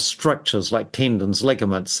structures like tendons,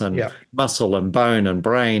 ligaments, and muscle and bone and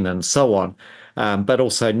brain and so on, but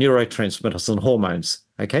also neurotransmitters and hormones.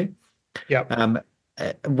 Okay. Yeah.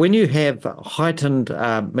 When you have heightened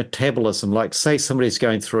metabolism, like say somebody's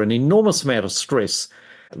going through an enormous amount of stress,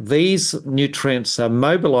 these nutrients are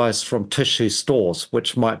mobilized from tissue stores,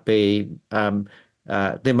 which might be,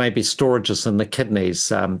 there may be storages in the kidneys,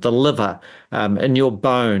 the liver, in your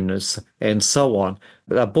bones, and so on.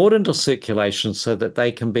 They're brought into circulation so that they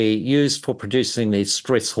can be used for producing these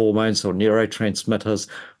stress hormones or neurotransmitters,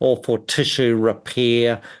 or for tissue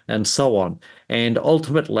repair, and so on. And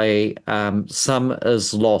ultimately, some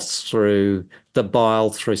is lost through the bile,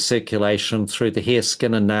 through circulation, through the hair,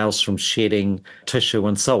 skin, and nails from shedding tissue,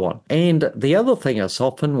 and so on. And the other thing is,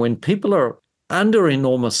 often when people are under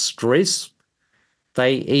enormous stress,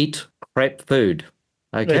 they eat crap food.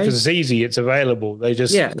 Okay, because it's easy, it's available. They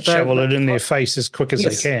just shovel it in their face as quick as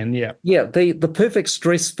they can. Yeah. Yeah. The perfect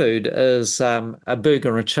stress food is a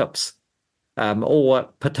burger and chips, or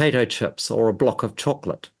potato chips, or a block of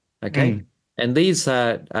chocolate. Okay. And these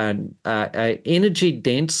are energy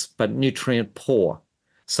dense but nutrient poor.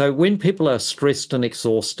 So when people are stressed and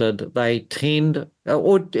exhausted, they tend,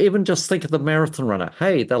 or even just think of the marathon runner.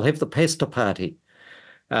 Hey, they'll have the pasta party.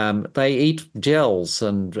 They eat gels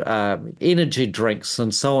and energy drinks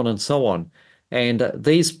and so on and so on. And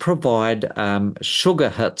these provide sugar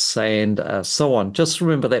hits and so on. Just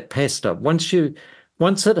remember that pasta. Once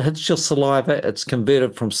it hits your saliva, it's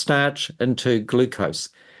converted from starch into glucose.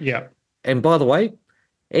 Yeah. And by the way,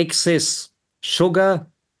 excess sugar,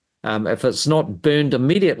 if it's not burned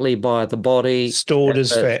immediately by the body, stored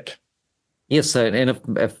as fat. Yes, and if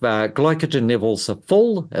glycogen levels are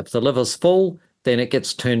full, if the liver's full, then it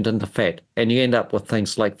gets turned into fat, and you end up with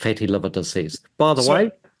things like fatty liver disease. By the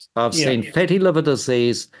way, I've seen fatty liver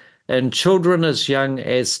disease in children as young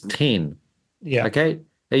as 10. Yeah. Okay?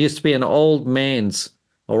 There used to be an old man's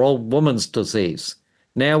or old woman's disease.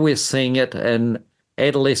 Now we're seeing it in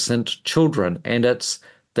adolescent children, and it's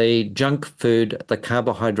the junk food, the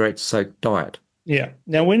carbohydrate-soaked diet. Yeah.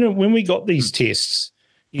 Now, when we got these tests,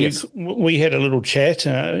 we had a little chat,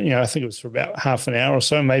 I think it was for about half an hour or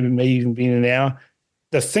so, maybe even been an hour.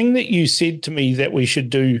 The thing that you said to me that we should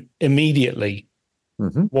do immediately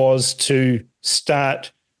was to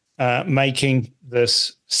start making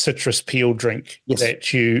this citrus peel drink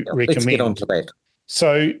that you recommend. Let's get on to that.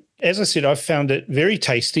 So, as I said, I found it very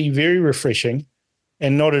tasty, very refreshing,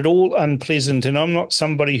 and not at all unpleasant. And I'm not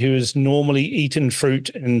somebody who has normally eaten fruit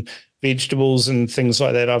and vegetables and things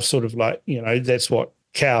like that. I've sort of like, that's what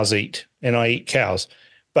cows eat, and I eat cows.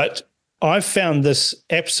 But I've found this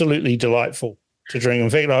absolutely delightful to drink. In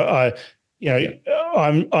fact,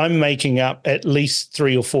 I'm making up at least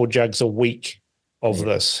 3 or 4 jugs a week of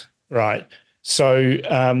this, right? So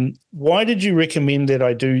why did you recommend that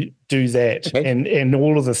I do that and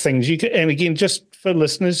all of the things you could? And again, just for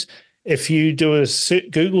listeners, if you do a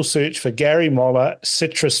Google search for Gary Moller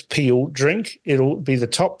citrus peel drink, it'll be the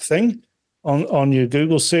top thing on your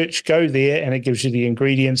Google search. Go there and it gives you the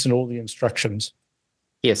ingredients and all the instructions.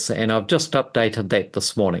 Yes, and I've just updated that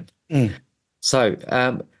this morning. So,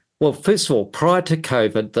 well, first of all, prior to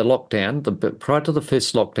COVID, the lockdown, prior to the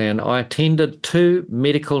first lockdown, I attended 2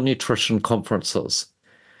 medical nutrition conferences.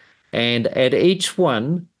 And at each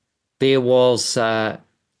one, there were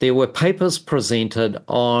papers presented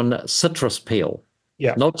on citrus peel.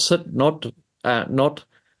 Yeah. Not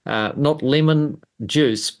lemon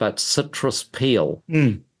juice, but citrus peel.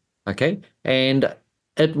 Okay. And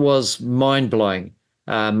it was mind-blowing.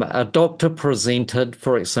 A doctor presented,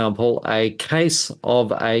 for example, a case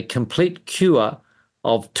of a complete cure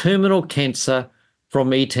of terminal cancer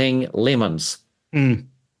from eating lemons.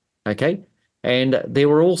 Okay. And there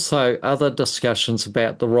were also other discussions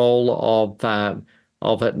about the role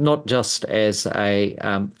of it, not just as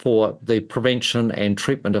for the prevention and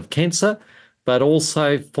treatment of cancer, but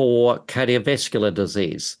also for cardiovascular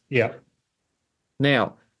disease. Yeah.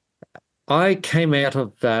 Now, I came out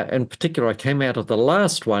of, in particular, I came out of the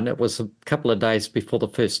last one. It was a couple of days before the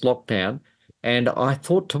first lockdown, And I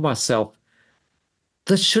thought to myself,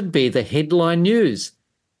 this should be the headline news.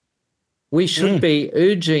 We should be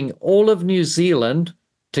urging all of New Zealand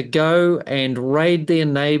to go and raid their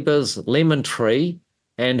neighbour's lemon tree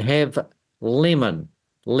and have lemon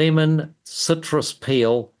citrus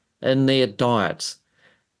peel in their diets.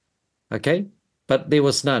 Okay? But there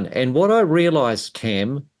was none. And what I realised,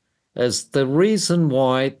 Cam, is the reason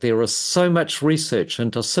why there is so much research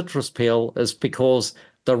into citrus peel is because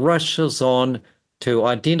the rush is on to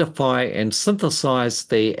identify and synthesize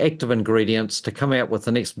the active ingredients to come out with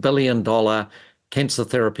the next billion-dollar cancer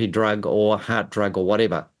therapy drug or heart drug or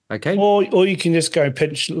whatever. Okay. Or you can just go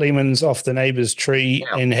pinch lemons off the neighbour's tree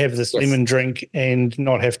and have this lemon drink and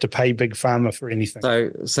not have to pay Big Pharma for anything.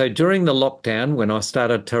 So during the lockdown, when I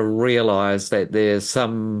started to realize that there's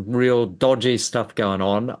some real dodgy stuff going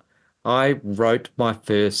on, I wrote my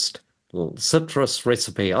first citrus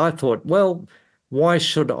recipe. I thought, well, why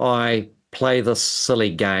should I play this silly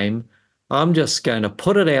game? I'm just going to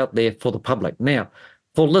put it out there for the public. Now,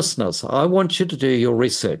 for listeners, I want you to do your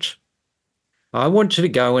research. I want you to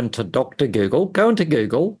go into Dr. Google,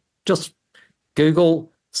 just Google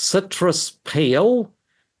citrus peel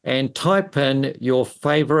and type in your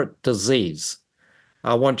favorite disease.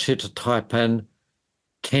 I want you to type in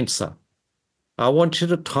cancer. I want you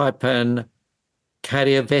to type in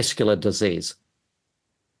cardiovascular disease.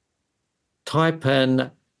 Type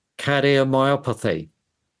in cardiomyopathy.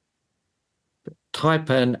 Type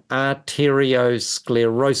in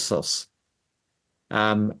arteriosclerosis.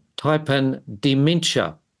 Type in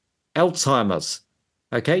dementia, Alzheimer's.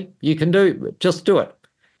 Okay, you can just do it.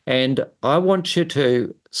 And I want you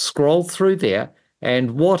to scroll through there,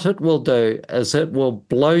 and what it will do is it will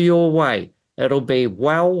blow you away. It'll be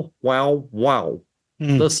wow, wow, wow.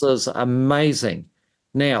 This is amazing.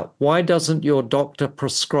 Now, why doesn't your doctor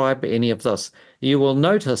prescribe any of this? You will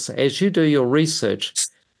notice as you do your research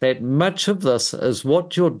that much of this is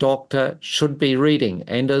what your doctor should be reading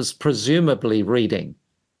and is presumably reading.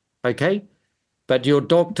 Okay? But your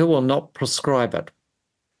doctor will not prescribe it.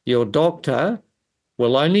 Your doctor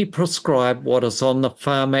will only prescribe what is on the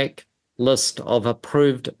Pharmac list of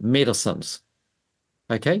approved medicines.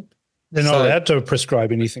 Okay? They're not allowed to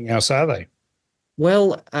prescribe anything else, are they?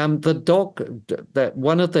 Well, that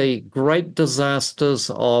one of the great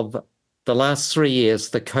disasters of the last 3 years,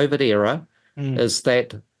 the COVID era, is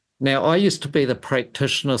that now I used to be the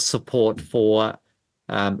practitioner support for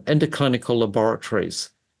interclinical laboratories.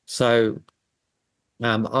 So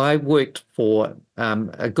I worked for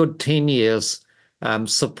a good 10 years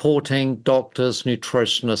supporting doctors,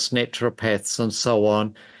 nutritionists, naturopaths, and so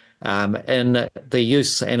on in the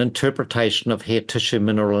use and interpretation of hair tissue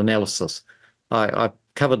mineral analysis. I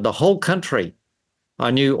covered the whole country.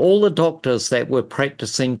 I knew all the doctors that were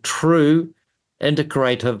practicing true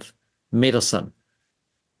integrative medicine.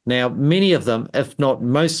 Now, many of them, if not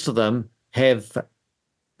most of them, have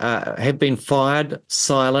been fired,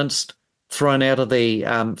 silenced, thrown out of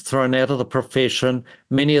the profession.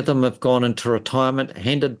 Many of them have gone into retirement,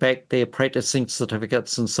 handed back their practicing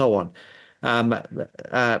certificates, and so on.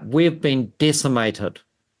 We've been decimated.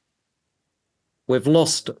 We've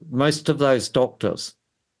lost most of those doctors.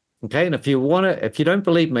 Okay, and if you don't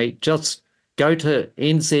believe me, just go to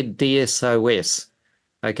NZDSOS.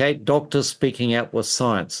 Okay, Doctors Speaking Out with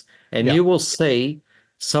Science, and you will see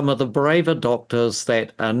some of the braver doctors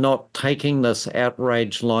that are not taking this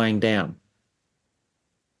outrage lying down.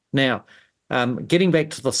 Now, getting back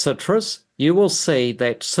to the citrus, you will see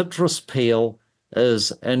that citrus peel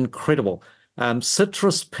is incredible.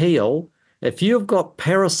 Citrus peel, if you've got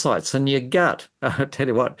parasites in your gut, I'll tell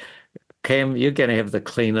you what, Cam, you're going to have the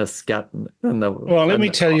cleanest gut in the world. Well, let me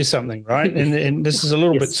tell you something, right? And this is a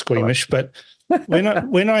little bit squeamish, but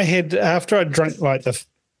when I had, after I drank like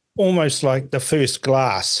almost like the first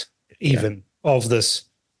glass even of this,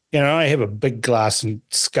 I have a big glass and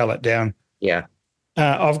scull it down. Yeah.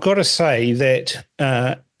 I've got to say that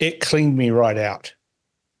it cleaned me right out.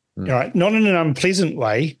 Right? Not in an unpleasant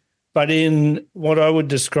way, but in what I would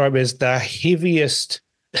describe as the heaviest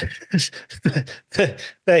the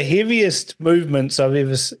heaviest movements I've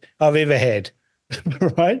ever had.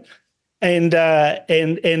 Right?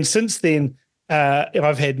 And since then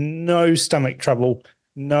I've had no stomach trouble,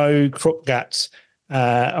 no crook guts.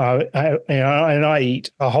 And I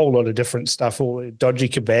eat a whole lot of different stuff, all dodgy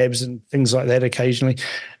kebabs and things like that occasionally.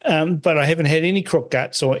 But I haven't had any crook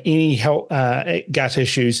guts or any gut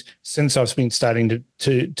issues since I've been starting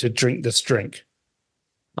to drink this drink.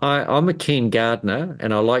 I'm a keen gardener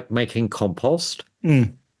and I like making compost.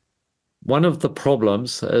 One of the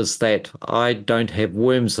problems is that I don't have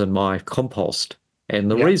worms in my compost. And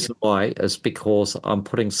the reason why is because I'm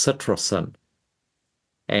putting citrus in.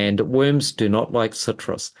 and worms do not like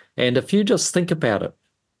citrus. And if you just think about it,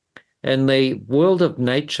 in the world of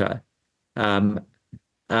nature,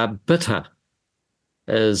 bitter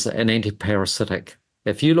is an antiparasitic.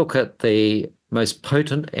 If you look at the most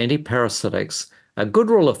potent antiparasitics, a good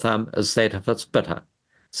rule of thumb is that if it's bitter.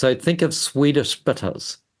 So think of Swedish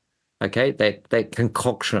bitters, okay, that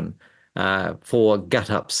concoction for gut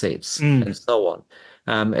upsets and so on.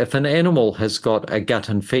 If an animal has got a gut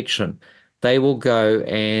infection, they will go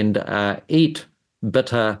and eat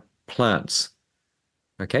bitter plants,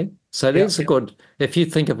 okay? So there's a good, if you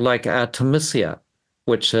think of like Artemisia,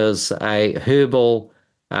 which is a herbal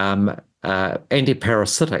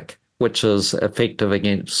antiparasitic, which is effective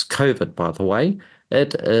against COVID, by the way,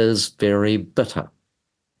 it is very bitter.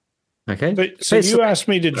 Okay. So you asked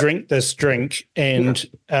me to drink this drink and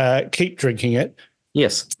keep drinking it.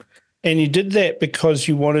 Yes. And you did that because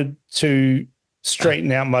you wanted to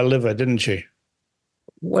straighten out my liver, didn't you?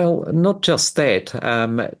 Well, not just that,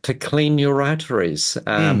 to clean your arteries,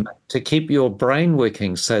 to keep your brain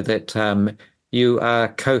working so that you are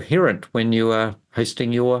coherent when you are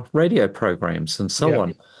hosting your radio programs and so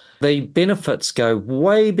on. The benefits go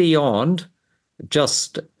way beyond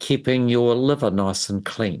just keeping your liver nice and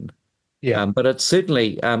clean. But it's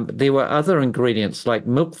certainly, there were other ingredients like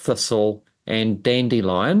milk thistle and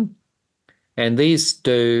dandelion, and these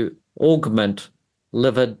do augment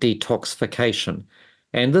liver detoxification.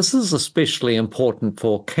 And this is especially important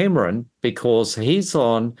for Cameron because he's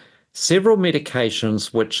on several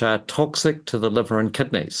medications which are toxic to the liver and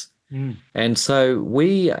kidneys. And so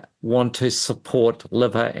we want to support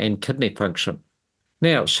liver and kidney function.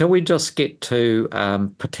 Now, shall we just get to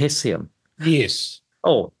potassium? Yes.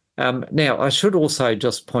 Now, I should also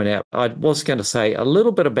just point out, I was going to say a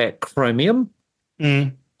little bit about chromium.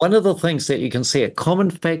 One of the things that you can see, a common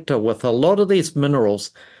factor with a lot of these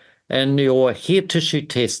minerals in your hair tissue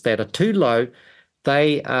tests that are too low,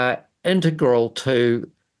 they are integral to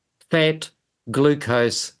fat,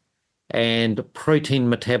 glucose, and protein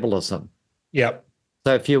metabolism.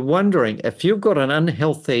 So if you're wondering, if you've got an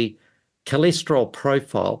unhealthy cholesterol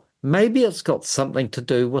profile, maybe it's got something to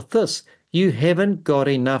do with this. You haven't got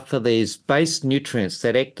enough of these base nutrients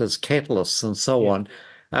that act as catalysts and so on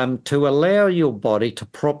to allow your body to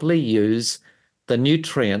properly use the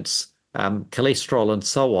nutrients, cholesterol and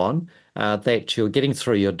so on, that you're getting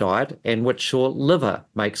through your diet and which your liver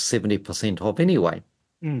makes 70% of anyway.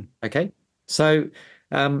 Okay? So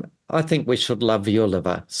I think we should love your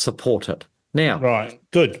liver, support it. Now, right,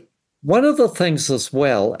 good. One of the things as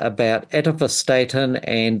well about atorvastatin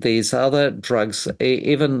and these other drugs,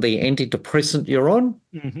 even the antidepressant you're on,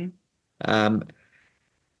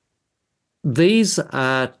 these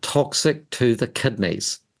are toxic to the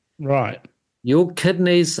kidneys. Right. Your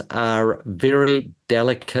kidneys are very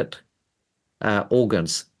delicate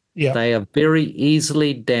organs. They are very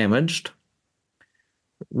easily damaged.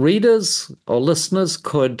 Readers or listeners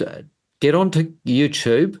could get onto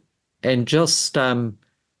YouTube and just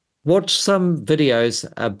watch some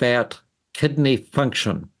videos about kidney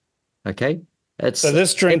function, okay? So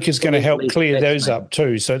this drink is going to help clear those up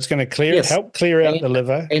too. So it's going to help clear out the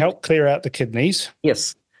liver, help clear out the kidneys.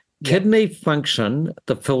 Yes. Kidney function,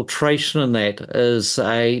 the filtration in that is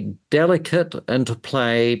a delicate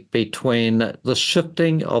interplay between the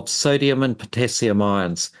shifting of sodium and potassium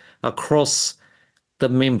ions across the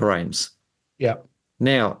membranes.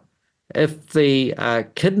 Now, if the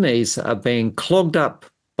kidneys are being clogged up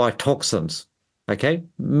by toxins, okay,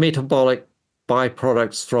 metabolic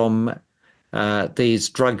byproducts from these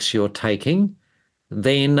drugs you're taking,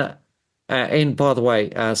 then, and by the way,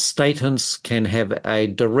 statins can have a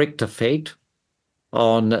direct effect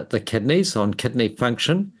on the kidneys, on kidney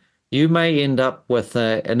function. You may end up with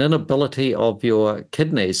an inability of your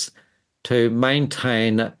kidneys to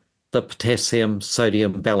maintain the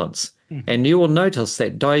potassium-sodium balance. And you will notice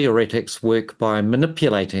that diuretics work by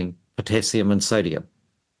manipulating potassium and sodium.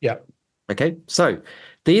 Okay, so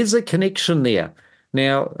there's a connection there.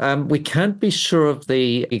 Now, we can't be sure of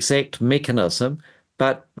the exact mechanism,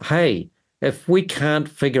 but hey, if we can't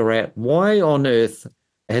figure out why on earth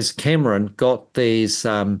has Cameron got these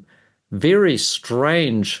very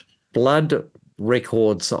strange blood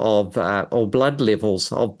records of, or blood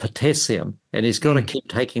levels of potassium, and he's got to keep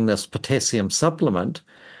taking this potassium supplement,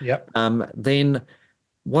 then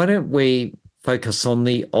why don't we focus on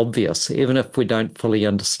the obvious, even if we don't fully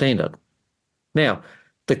understand it? Now,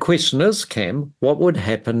 the question is, Cam, what would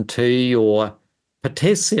happen to your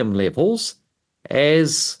potassium levels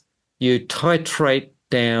as you titrate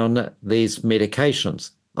down these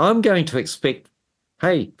medications? I'm going to expect,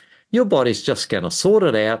 hey, your body's just going to sort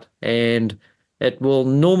it out and it will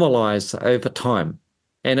normalize over time.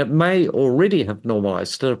 and it may already have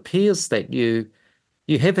normalized. It appears that you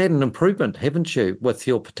have had an improvement, haven't you, with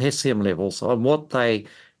your potassium levels on what they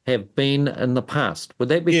have been in the past. Would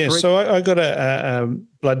that be correct? So I got a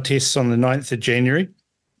blood test on the 9th of January.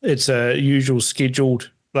 It's a usual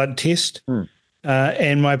scheduled blood test.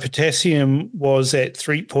 And my potassium was at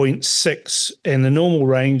 3.6, and the normal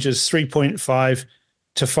range is 3.5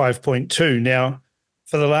 to 5.2. Now,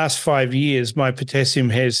 for the last 5 years, my potassium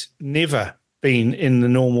has never been in the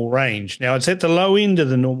normal range. Now, it's at the low end of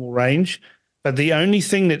the normal range, but the only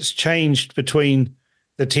thing that's changed between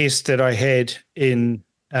the test that I had in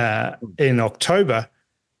October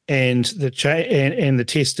and the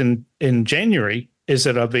test in January is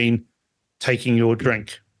that I've been taking your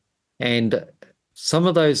drink. And some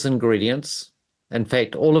of those ingredients, in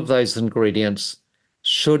fact, all of those ingredients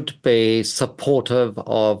should be supportive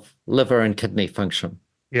of liver and kidney function.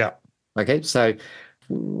 Yeah. Okay, so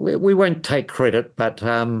we won't take credit, but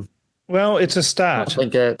well, it's a start. I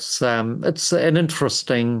think it's an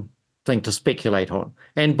interesting thing to speculate on.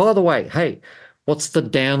 And by the way, hey, what's the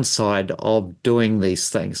downside of doing these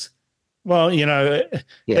things? Well,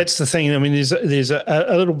 that's the thing. I mean, there's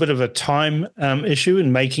a little bit of a time issue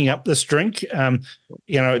in making up this drink.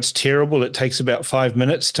 It's terrible. It takes about 5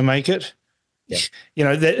 minutes to make it. Yeah.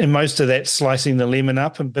 And most of that's slicing the lemon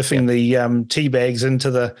up and biffing the tea bags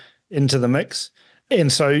into the mix.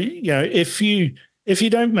 And so, if you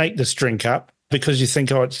don't make this drink up because you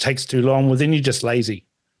think, it takes too long, well, then you're just lazy.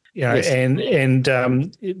 And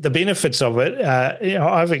the benefits of it,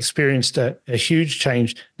 I've experienced a huge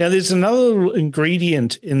change. Now, there's another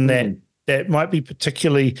ingredient in that might be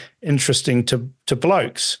particularly interesting to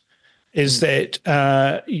blokes, is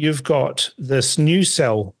that you've got this new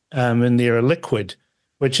cell in there, a liquid,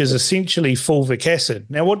 which is essentially fulvic acid.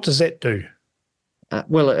 Now, what does that do?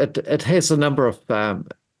 Well, it has a number of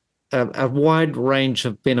a wide range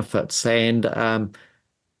of benefits, and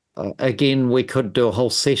again, we could do a whole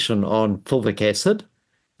session on fulvic acid.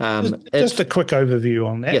 Just a quick overview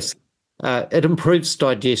on that. Yes. It improves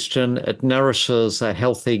digestion. It nourishes a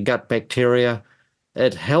healthy gut bacteria.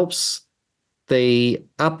 It helps the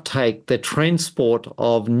uptake, the transport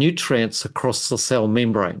of nutrients across the cell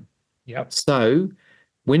membrane. Yep. So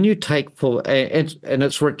when you take and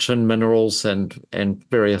it's rich in minerals and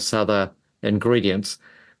various other ingredients,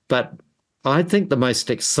 but I think the most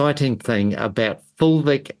exciting thing about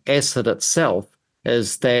fulvic acid itself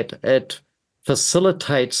is that it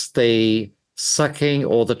facilitates the sucking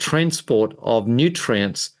or the transport of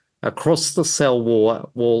nutrients across the cell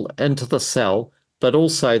wall into the cell, but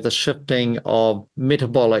also the shifting of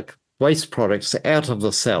metabolic waste products out of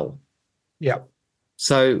the cell. Yeah.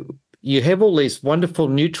 So you have all these wonderful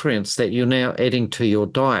nutrients that you're now adding to your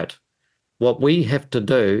diet. What we have to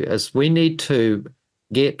do is we need to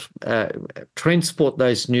transport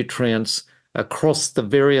those nutrients across the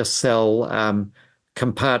various cell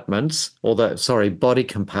compartments, body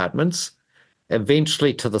compartments,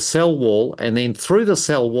 eventually to the cell wall, and then through the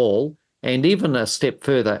cell wall, and even a step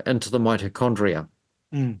further into the mitochondria.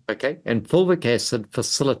 Okay, and fulvic acid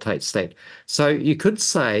facilitates that. So you could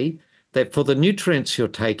say that for the nutrients you're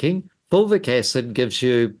taking, fulvic acid gives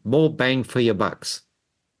you more bang for your bucks.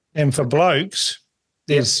 And for blokes,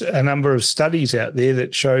 there's a number of studies out there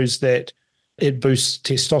that shows that it boosts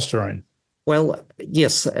testosterone. Well,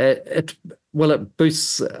 yes, it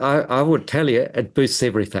boosts, I would tell you, it boosts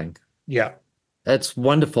everything. Yeah. It's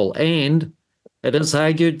wonderful. And it is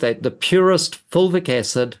argued that the purest fulvic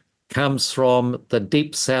acid comes from the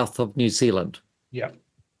deep south of New Zealand. Yeah.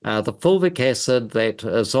 The fulvic acid that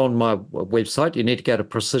is on my website, you need to go to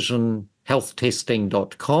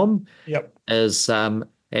precisionhealthtesting.com. Yep.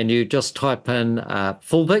 And you just type in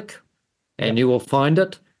fulvic, and you will find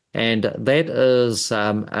it. And that is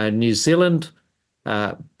a New Zealand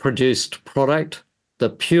produced product, the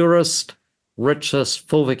purest, richest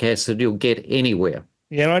fulvic acid you'll get anywhere.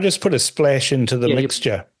 Yeah, and I just put a splash into the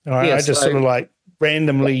mixture. I just sort of like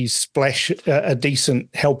randomly splash a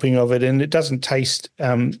decent helping of it, and it doesn't taste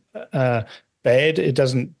bad. It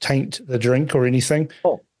doesn't taint the drink or anything.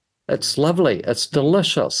 Oh, it's lovely. It's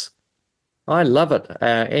delicious. I love it.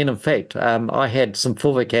 And in fact, I had some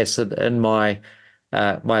fulvic acid in my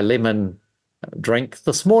lemon drink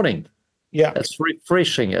this morning. Yeah. It's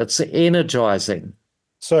refreshing. It's energizing.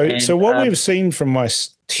 So what we've seen from my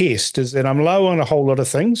test is that I'm low on a whole lot of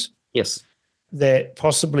things. Yes. That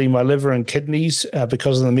possibly my liver and kidneys,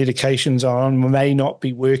 because of the medications I'm on, may not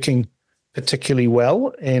be working particularly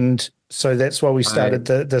well. And so that's why we started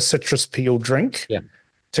the citrus peel drink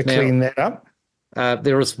to clean that up.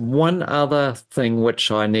 There is one other thing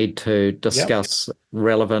which I need to discuss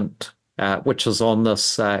relevant which is on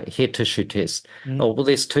this hair tissue test. Oh, well,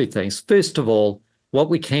 there's two things. First of all, what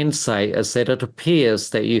we can say is that it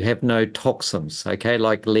appears that you have no toxins, okay,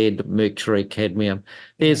 like lead, mercury, cadmium.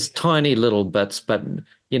 There's tiny little bits, but,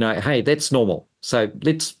 hey, that's normal. So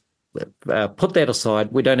let's put that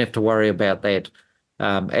aside. We don't have to worry about that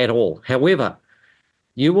at all. However,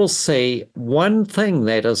 you will see one thing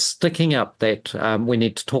that is sticking up that we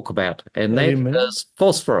need to talk about, and that is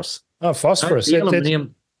phosphorus. Oh, phosphorus. The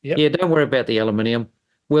aluminium. Yeah, don't worry about the aluminium.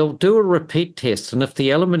 We'll do a repeat test, and if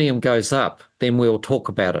the aluminium goes up, then we'll talk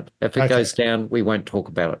about it. If it goes down, we won't talk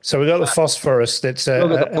about it. So we've got the phosphorus that's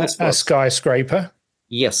a skyscraper.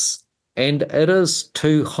 Yes, and it is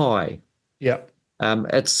too high. Yeah.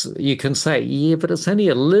 You can say, but it's only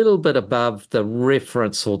a little bit above the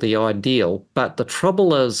reference or the ideal. But the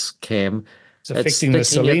trouble is, Cam, it's affecting the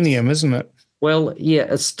selenium, isn't it? Well, yeah,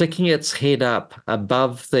 it's sticking its head up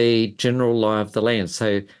above the general lie of the land.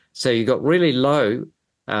 So you got really low.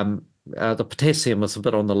 The potassium is a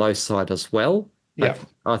bit on the low side as well. Yeah,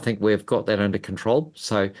 I think we've got that under control.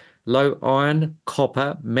 So low iron,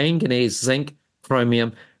 copper, manganese, zinc,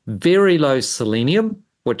 chromium, very low selenium,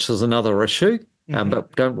 which is another issue.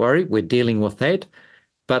 But don't worry, we're dealing with that.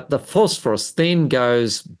 But the phosphorus then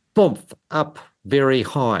goes boom up very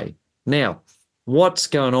high. Now, what's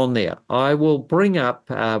going on there? I will bring up,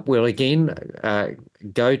 we'll again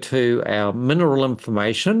go to our mineral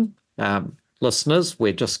information. Listeners,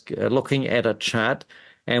 we're just looking at a chart,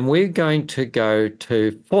 and we're going to go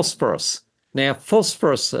to phosphorus. Now,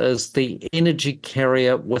 phosphorus is the energy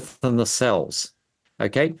carrier within the cells.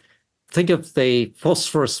 Okay? Think of the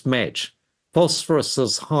phosphorus match. Phosphorus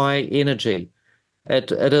is high energy.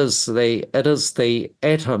 It is the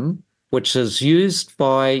atom which is used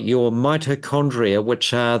by your mitochondria,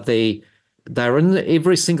 which are they're in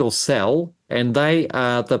every single cell, and they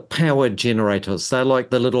are the power generators. They're like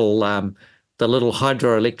the little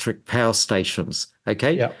hydroelectric power stations,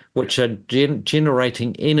 okay, which are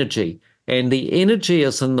generating energy. And the energy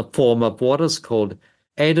is in the form of what is called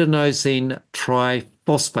adenosine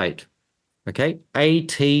triphosphate, okay,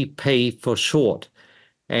 ATP for short.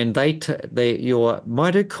 And your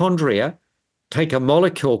mitochondria take a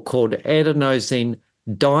molecule called adenosine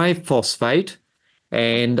diphosphate,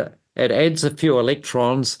 and it adds a few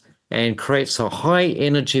electrons and creates a high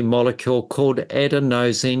energy molecule called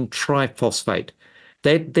adenosine triphosphate.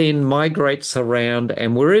 That then migrates around,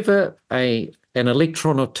 and wherever an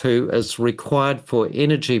electron or two is required for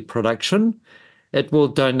energy production, it will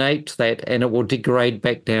donate that, and it will degrade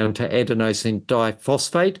back down to adenosine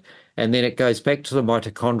diphosphate, and then it goes back to the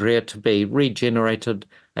mitochondria to be regenerated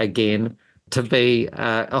again to be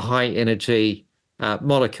a high energy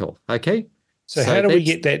molecule. Okay. So how do we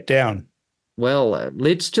get that down? Well,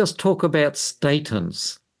 let's just talk about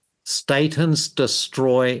statins. Statins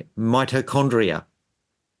destroy mitochondria.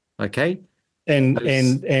 Okay.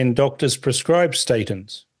 And doctors prescribe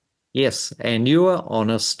statins. Yes, and you are on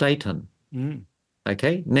a statin.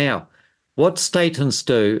 Okay. Now, what statins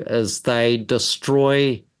do is they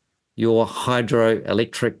destroy your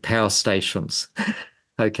hydroelectric power stations.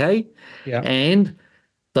 Okay. Yeah. And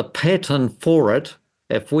the pattern for it,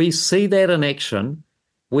 if we see that in action,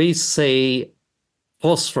 we see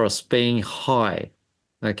phosphorus being high.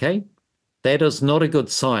 Okay. That is not a good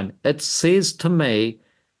sign. It says to me,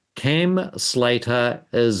 Cam Slater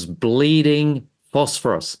is bleeding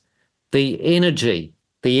phosphorus. The energy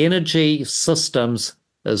systems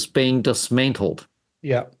is being dismantled.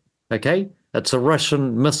 Yeah. Okay. It's a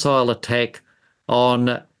Russian missile attack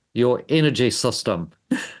on your energy system.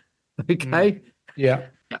 Okay. Yeah.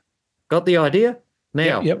 Got the idea?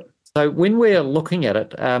 Now, yep. So when we're looking at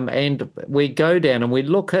it, and we go down and we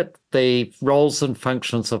look at the roles and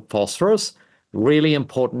functions of phosphorus, really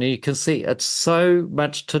important. You can see it's so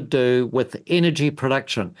much to do with energy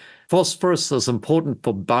production. Phosphorus is important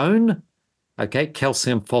for bone, okay,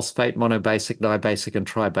 calcium phosphate, monobasic, dibasic, and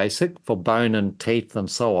tribasic, for bone and teeth and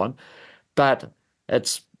so on. But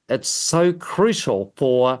it's so crucial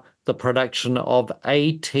for the production of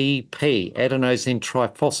ATP, adenosine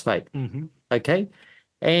triphosphate, okay?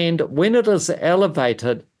 And when it is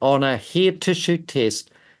elevated on a hair tissue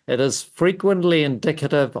test, it is frequently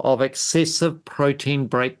indicative of excessive protein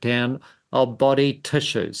breakdown of body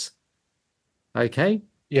tissues, okay?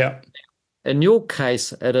 Yeah. In your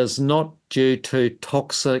case, it is not due to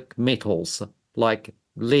toxic metals like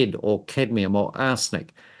lead or cadmium or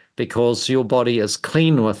arsenic, because your body is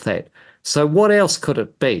clean with that. So what else could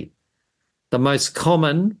it be? The most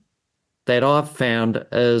common that I've found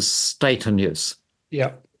is statin use.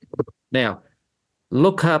 Yeah. Now,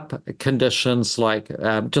 look up conditions like,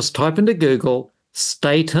 just type into Google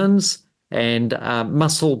statins and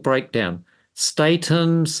muscle breakdown,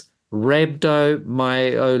 statins,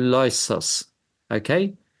 rhabdomyolysis.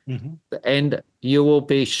 Okay? Mm-hmm. And you will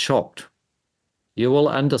be shocked. You will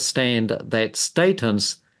understand that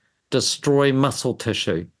statins destroy muscle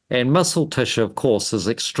tissue. And muscle tissue, of course, is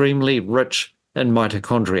extremely rich in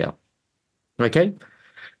mitochondria. Okay?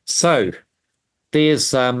 So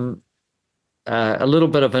there's a little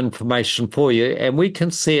bit of information for you, and we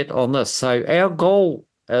can see it on this. So our goal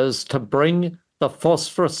is to bring the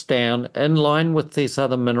phosphorus down in line with these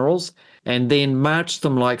other minerals and then march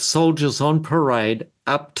them like soldiers on parade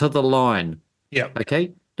up to the line. Yeah.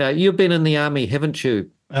 Okay? Now, you've been in the army, haven't you?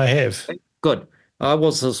 I have. Good. I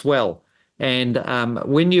was as well. And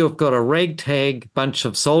when you've got a ragtag bunch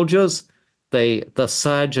of soldiers, the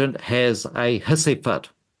sergeant has a hissy fit.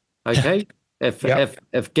 Okay?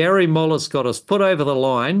 If Gary Moller's got his foot over the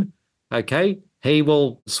line, okay, he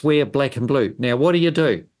will swear black and blue. Now, what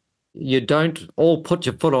do? You don't all put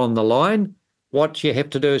your foot on the line. What you have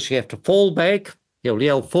to do is you have to fall back. He'll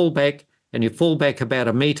yell fall back, and you fall back about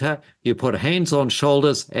a meter. You put hands on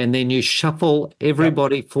shoulders, and then you shuffle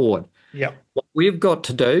everybody forward. Yeah. What we've got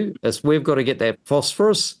to do is we've got to get that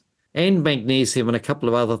phosphorus and magnesium and a couple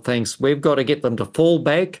of other things. We've got to get them to fall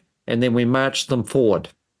back, and then we march them forward.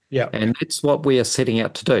 Yeah. And that's what we are setting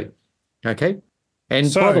out to do. Okay?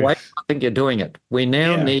 And by the way, I think you're doing it. We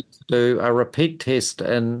now need to do a repeat test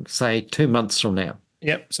in, say, 2 months from now.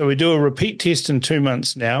 Yep. So we do a repeat test in 2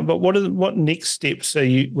 months now. But what next steps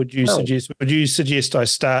would you suggest? Would you suggest I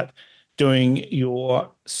start doing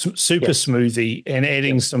your super smoothie and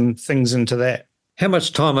adding some things into that? How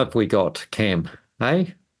much time have we got, Cam?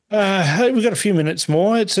 Hey? We've got a few minutes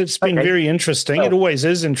more. It's been very interesting. Well, it always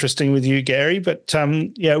is interesting with you, Gary. But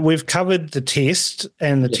we've covered the test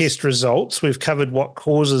and the test results. We've covered what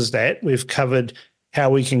causes that. We've covered how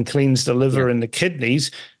we can cleanse the liver and the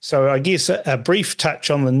kidneys. So I guess a brief touch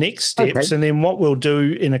on the next steps. And then what we'll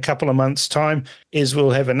do in a couple of months' time is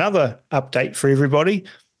we'll have another update for everybody.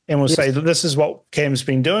 And we'll say that this is what Cam's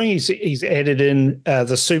been doing. He's added in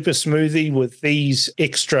the super smoothie with these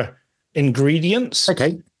extra ingredients.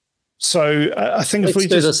 Okay. So I think Let's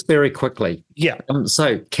do this very quickly. Yeah.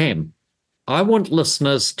 So, Cam, I want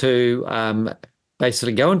listeners to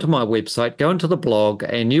basically go into my website, go into the blog,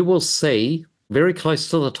 and you will see very close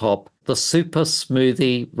to the top the super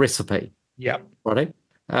smoothie recipe. Yeah. Right.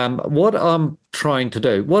 What I'm trying to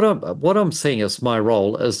do, what I'm seeing as my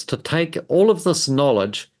role is to take all of this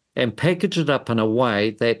knowledge and package it up in a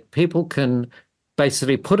way that people can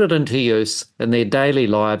basically put it into use in their daily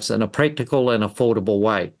lives in a practical and affordable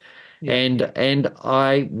way. Yeah. And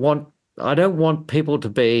I don't want people to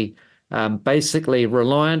be basically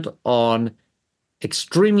reliant on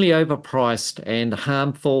extremely overpriced and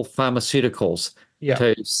harmful pharmaceuticals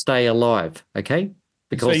to stay alive. Okay,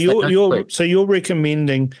 because so you're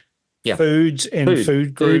recommending foods and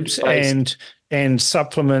food groups and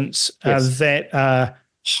supplements that are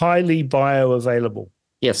highly bioavailable.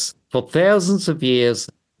 Yes, for thousands of years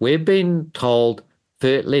we've been told,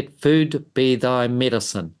 let food be thy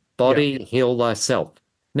medicine. Body, heal thyself.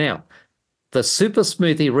 Now, the super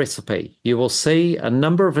smoothie recipe, you will see a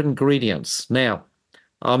number of ingredients. Now,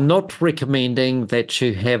 I'm not recommending that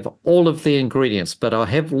you have all of the ingredients, but I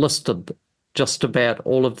have listed just about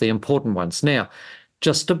all of the important ones. Now,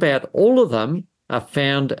 just about all of them are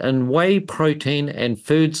found in whey protein and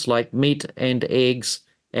foods like meat and eggs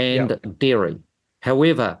and dairy.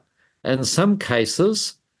 However, in some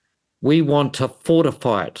cases, we want to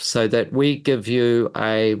fortify it so that we give you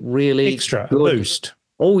a really extra good boost.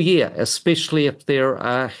 Oh, yeah, especially if there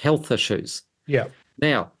are health issues. Yeah.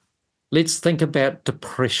 Now, let's think about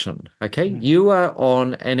depression, okay? You are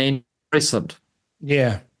on an antidepressant.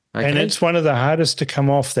 Yeah. Okay? And it's one of the hardest to come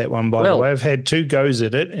off, that one, by the way. I've had 2 goes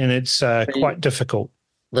at it, and it's quite difficult.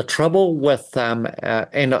 The trouble with, and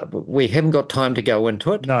we haven't got time to go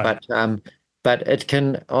into it, but it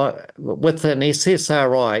can, with an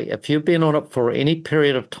SSRI, if you've been on it for any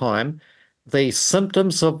period of time, the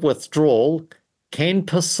symptoms of withdrawal can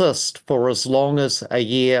persist for as long as a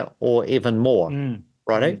year or even more.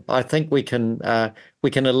 Right? I think we can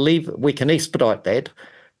expedite that.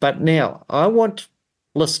 But now I want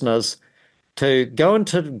listeners to go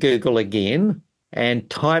into Google again and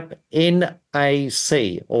type NAC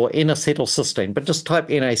or N-acetylcysteine, but just type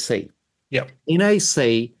NAC. Yeah.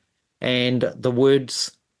 NAC and the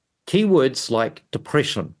keywords like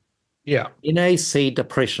depression. Yeah. NAC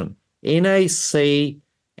depression. NAC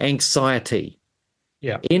anxiety.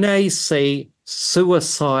 Yeah. NAC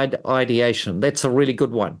suicide ideation. That's a really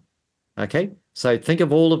good one. Okay. So think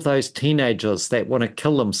of all of those teenagers that want to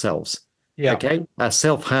kill themselves. Yeah. Okay.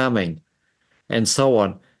 Self-harming and so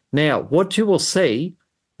on. Now, what you will see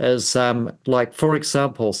is, like, for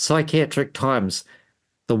example, Psychiatric Times,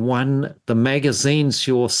 the magazines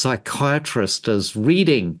your psychiatrist is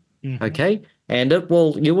reading, okay? And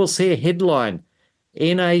you will see a headline,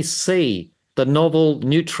 NAC, the novel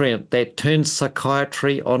nutrient that turns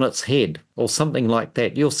psychiatry on its head, or something like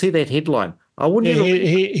that. You'll see that headline. I want you to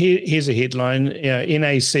here's a headline,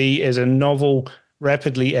 NAC as a novel,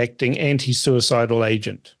 rapidly acting anti-suicidal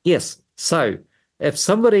agent. Yes. So if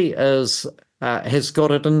somebody has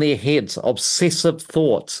got it in their heads, obsessive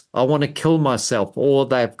thoughts, I want to kill myself, or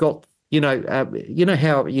they've got, you know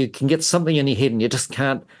how you can get something in your head and you just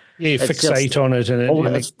can't. Fixate on it.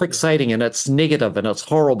 It's fixating and it's negative and it's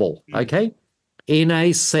horrible, okay?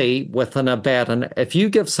 NAC if you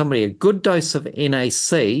give somebody a good dose of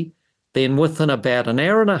NAC, then within about an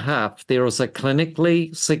hour and a half, there is a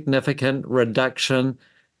clinically significant reduction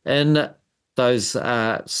in those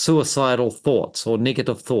suicidal thoughts or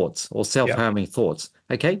negative thoughts or self-harming thoughts,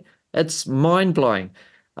 okay? It's mind-blowing.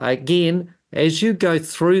 Again, as you go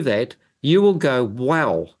through that, you will go,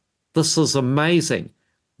 wow, this is amazing.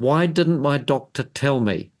 Why didn't my doctor tell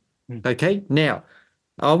me? Okay, now,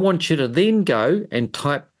 I want you to then go and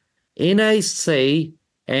type NAC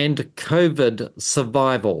and COVID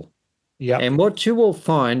survival. Yeah. And what you will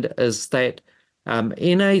find is that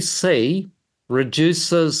NAC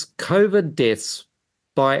reduces COVID deaths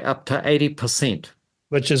by up to 80%.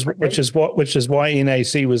 Which is why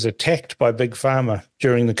NAC was attacked by Big Pharma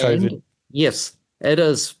during the COVID. And yes, it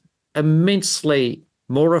is immensely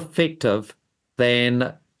more effective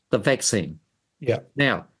than the vaccine. Yeah.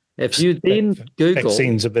 Now, if you then Google,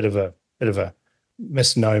 vaccine's a bit of a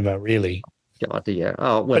misnomer, really. God, yeah.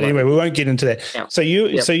 Oh, well, but anyway, we won't get into that. Now, so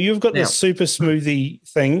you've got this super smoothie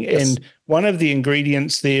thing, and one of the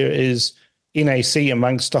ingredients there is NAC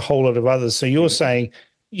amongst a whole lot of others. So you're saying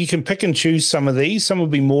you can pick and choose some of these. Some will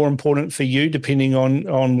be more important for you depending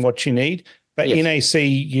on what you need. But NAC,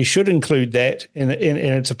 you should include that, and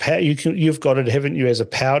it's a you've got it, haven't you, as a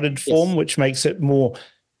powdered form, which makes it more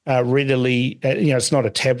readily. It's not a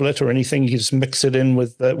tablet or anything. You just mix it in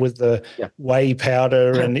with the whey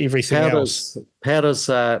powder and everything else. Powders,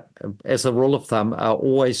 as a rule of thumb, are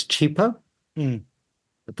always cheaper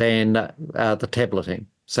than the tableting.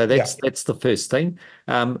 So that's the first thing.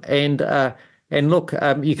 And look,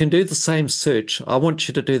 you can do the same search. I want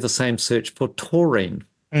you to do the same search for taurine.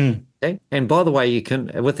 Okay? And by the way, you can,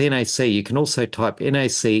 with NAC, you can also type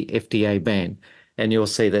NAC FDA ban, and you'll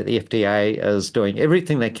see that the FDA is doing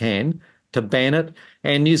everything they can to ban it.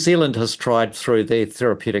 And New Zealand has tried through the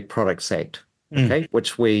Therapeutic Products Act,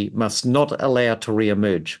 which we must not allow to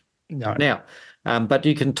reemerge. No. Now, but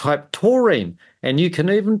you can type taurine, and you can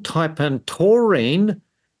even type in taurine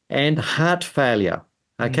and heart failure.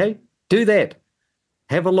 Okay, do that.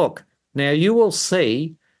 Have a look. Now you will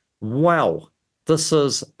see, wow, this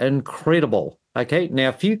is incredible. Okay, now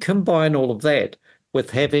if you combine all of that with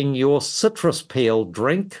having your citrus peel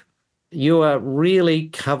drink, you are really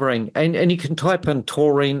covering, and you can type in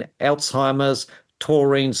taurine, Alzheimer's,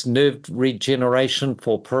 taurine's nerve regeneration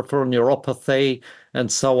for peripheral neuropathy,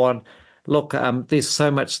 and so on. Look, there's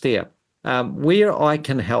so much there. Where I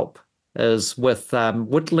can help is with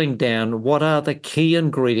whittling down what are the key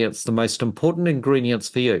ingredients, the most important ingredients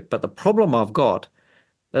for you. But the problem I've got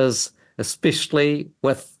is, especially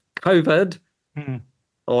with COVID,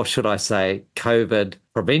 or should I say COVID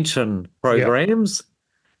prevention programs,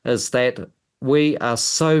 is that we are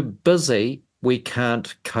so busy we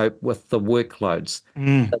can't cope with the workloads.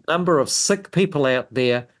 The number of sick people out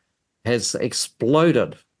there has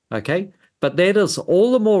exploded, okay? But that is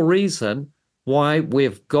all the more reason why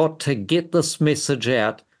we've got to get this message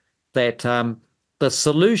out that the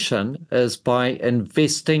solution is by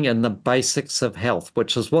investing in the basics of health,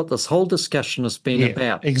 which is what this whole discussion has been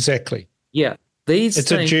about. Exactly. Yeah.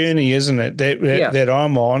 It's a journey, isn't it, that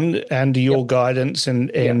I'm on under your guidance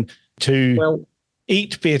and to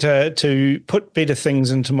eat better, to put better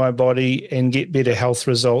things into my body and get better health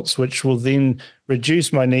results, which will then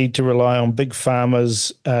reduce my need to rely on big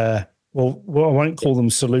pharma's well, I won't call them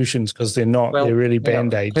solutions because they're not. They're really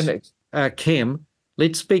Band-Aids. Kim,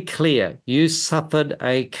 let's be clear. You suffered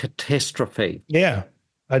a catastrophe. Yeah,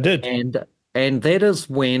 I did. And that is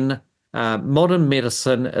when modern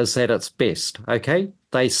medicine is at its best, okay?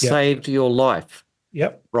 They saved your life.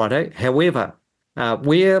 Yep. Righto. However,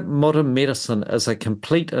 where modern medicine is a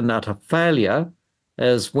complete and utter failure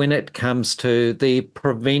is when it comes to the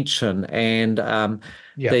prevention and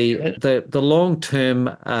the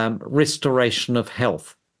long-term restoration of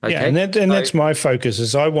health. Okay? Yeah, and that's my focus.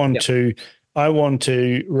 Is I want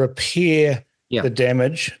to repair the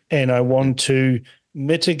damage, and I want to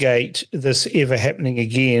mitigate this ever happening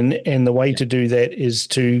again. And the way to do that is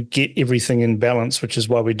to get everything in balance, which is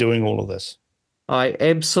why we're doing all of this. I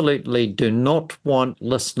absolutely do not want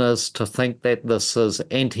listeners to think that this is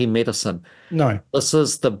anti-medicine. No. This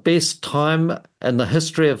is the best time in the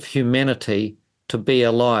history of humanity to be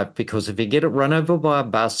alive, because if you get it run over by a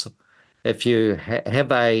bus, if you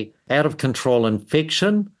have a out of control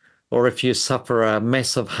infection, or if you suffer a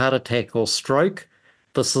massive heart attack or stroke,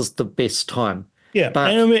 this is the best time. Yeah,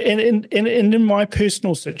 but, and in my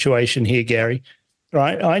personal situation here, Gary,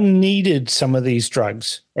 right, I needed some of these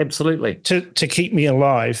drugs absolutely to keep me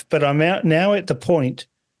alive. But I'm out now at the point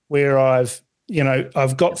where I've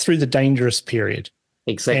got through the dangerous period.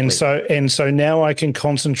 Exactly. And so now I can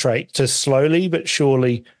concentrate to slowly but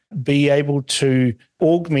surely be able to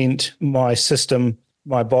augment my system,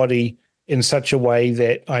 my body, in such a way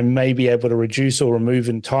that I may be able to reduce or remove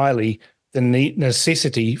entirely the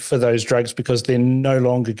necessity for those drugs, because they're no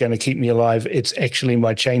longer going to keep me alive. It's actually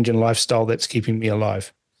my change in lifestyle that's keeping me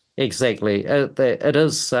alive. Exactly. It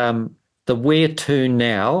is the where to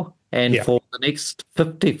now and for the next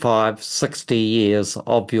 55, 60 years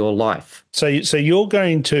of your life. So you're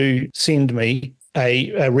going to send me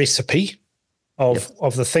a recipe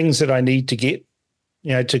of the things that I need to get,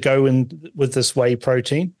 to go in with this whey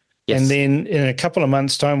protein. Yes. And then in a couple of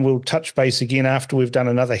months' time, we'll touch base again after we've done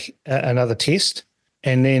another test.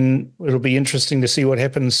 And then it'll be interesting to see what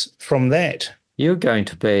happens from that. You're going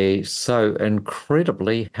to be so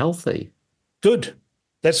incredibly healthy. Good.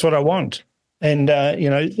 That's what I want. And,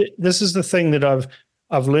 this is the thing that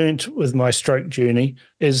I've learned with my stroke journey,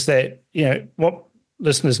 is that, what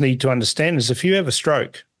listeners need to understand is if you have a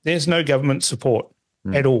stroke, there's no government support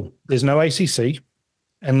at all. There's no ACC.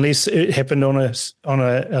 Unless it happened on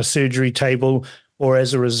a surgery table or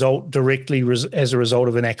as a result as a result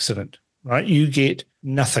of an accident, right? You get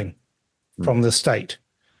nothing from the state.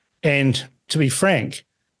 And to be frank,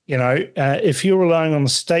 if you're relying on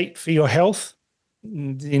the state for your health,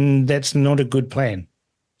 then that's not a good plan.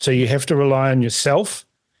 So you have to rely on yourself,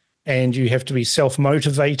 and you have to be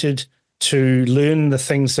self-motivated to learn the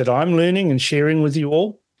things that I'm learning and sharing with you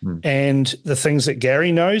all. And the things that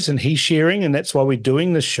Gary knows and he's sharing, and that's why we're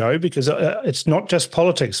doing this show, because it's not just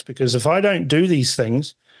politics. Because if I don't do these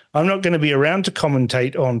things, I'm not going to be around to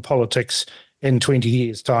commentate on politics in 20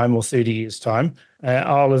 years' time or 30 years' time.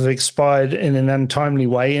 I'll have expired in an untimely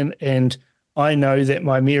way, and I know that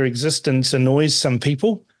my mere existence annoys some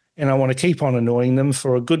people, and I want to keep on annoying them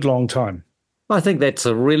for a good long time. I think that's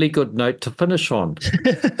a really good note to finish on.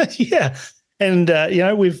 Yeah, and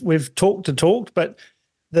we've talked, but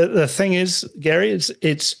the thing is, Gary,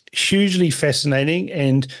 it's hugely fascinating,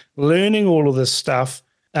 and learning all of this stuff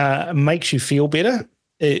makes you feel better.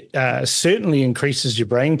 It certainly increases your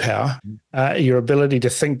brain power, your ability to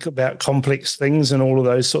think about complex things and all of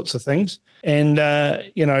those sorts of things. And,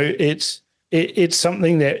 it's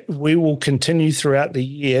something that we will continue throughout the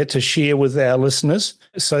year to share with our listeners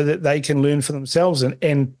so that they can learn for themselves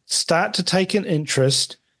and start to take an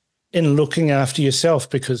interest in looking after yourself,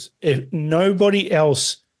 because if nobody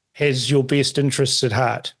else has your best interests at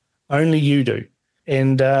heart, only you do.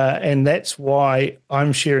 And that's why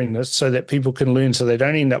I'm sharing this, so that people can learn, so they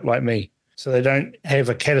don't end up like me, so they don't have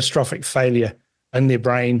a catastrophic failure in their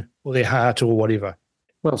brain or their heart or whatever.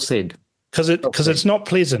 Well said. Because it's not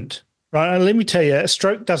pleasant, right? And let me tell you, a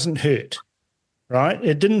stroke doesn't hurt, right?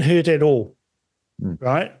 It didn't hurt at all,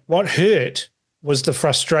 right? What hurt was the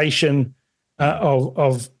frustration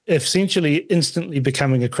of essentially instantly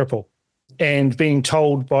becoming a cripple and being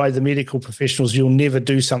told by the medical professionals, you'll never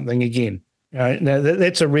do something again. Now,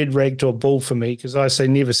 that's a red rag to a bull for me, because I say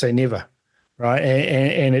never, right?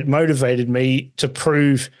 And it motivated me to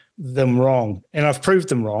prove them wrong. And I've proved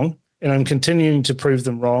them wrong, and I'm continuing to prove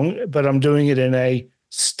them wrong, but I'm doing it in a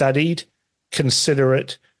studied,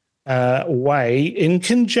 considerate way in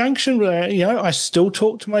conjunction with, I still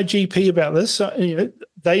talk to my GP about this.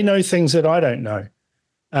 They know things that I don't know.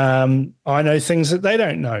 I know things that they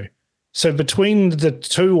don't know. So between the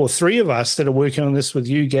two or three of us that are working on this with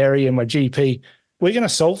you, Gary, and my GP, we're going to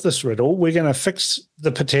solve this riddle. We're going to fix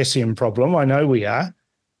the potassium problem. I know we are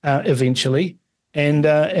eventually. And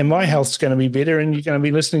my health's going to be better, and you're going to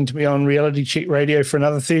be listening to me on Reality Check Radio for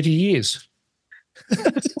another 30 years.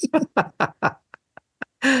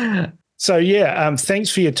 So, thanks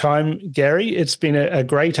for your time, Gary. It's been a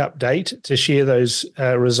great update to share those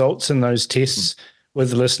results and those tests with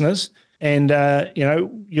the listeners. And,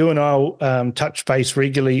 you and I'll touch base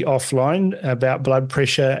regularly offline about blood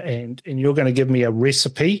pressure, and you're going to give me a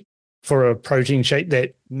recipe for a protein shake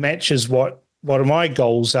that matches what my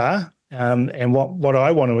goals are and what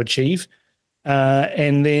I want to achieve.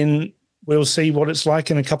 And then we'll see what it's like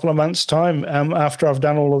in a couple of months' time after I've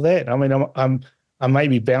done all of that. I mean, I may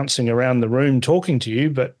be bouncing around the room talking to you,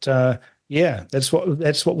 but yeah, that's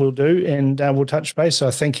what we'll do, and we'll touch base. So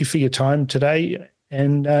I thank you for your time today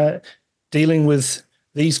and dealing with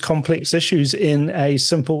these complex issues in a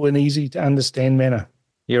simple and easy to understand manner.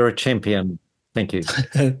 You're a champion. Thank you.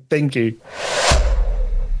 Thank you.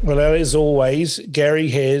 Well, as always, Gary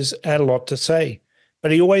has a lot to say,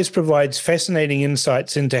 but he always provides fascinating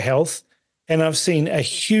insights into health, and I've seen a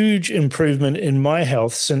huge improvement in my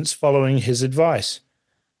health since following his advice.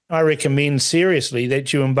 I recommend seriously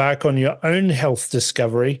that you embark on your own health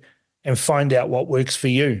discovery and find out what works for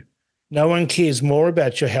you. No one cares more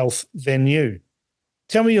about your health than you.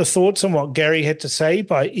 Tell me your thoughts on what Gary had to say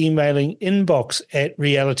by emailing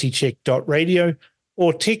inbox@realitycheck.radio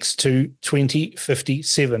or text to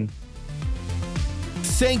 2057.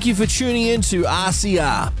 Thank you for tuning in to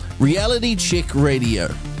RCR, Reality Check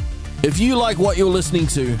Radio. If you like what you're listening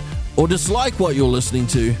to or dislike what you're listening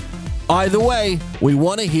to, either way, we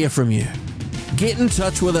want to hear from you. Get in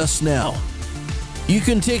touch with us now. You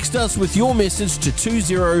can text us with your message to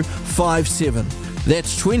 2057,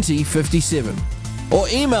 that's 2057, or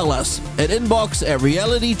email us at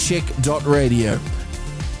inbox@realitycheck.radio.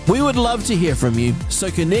 We would love to hear from you, so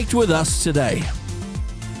connect with us today.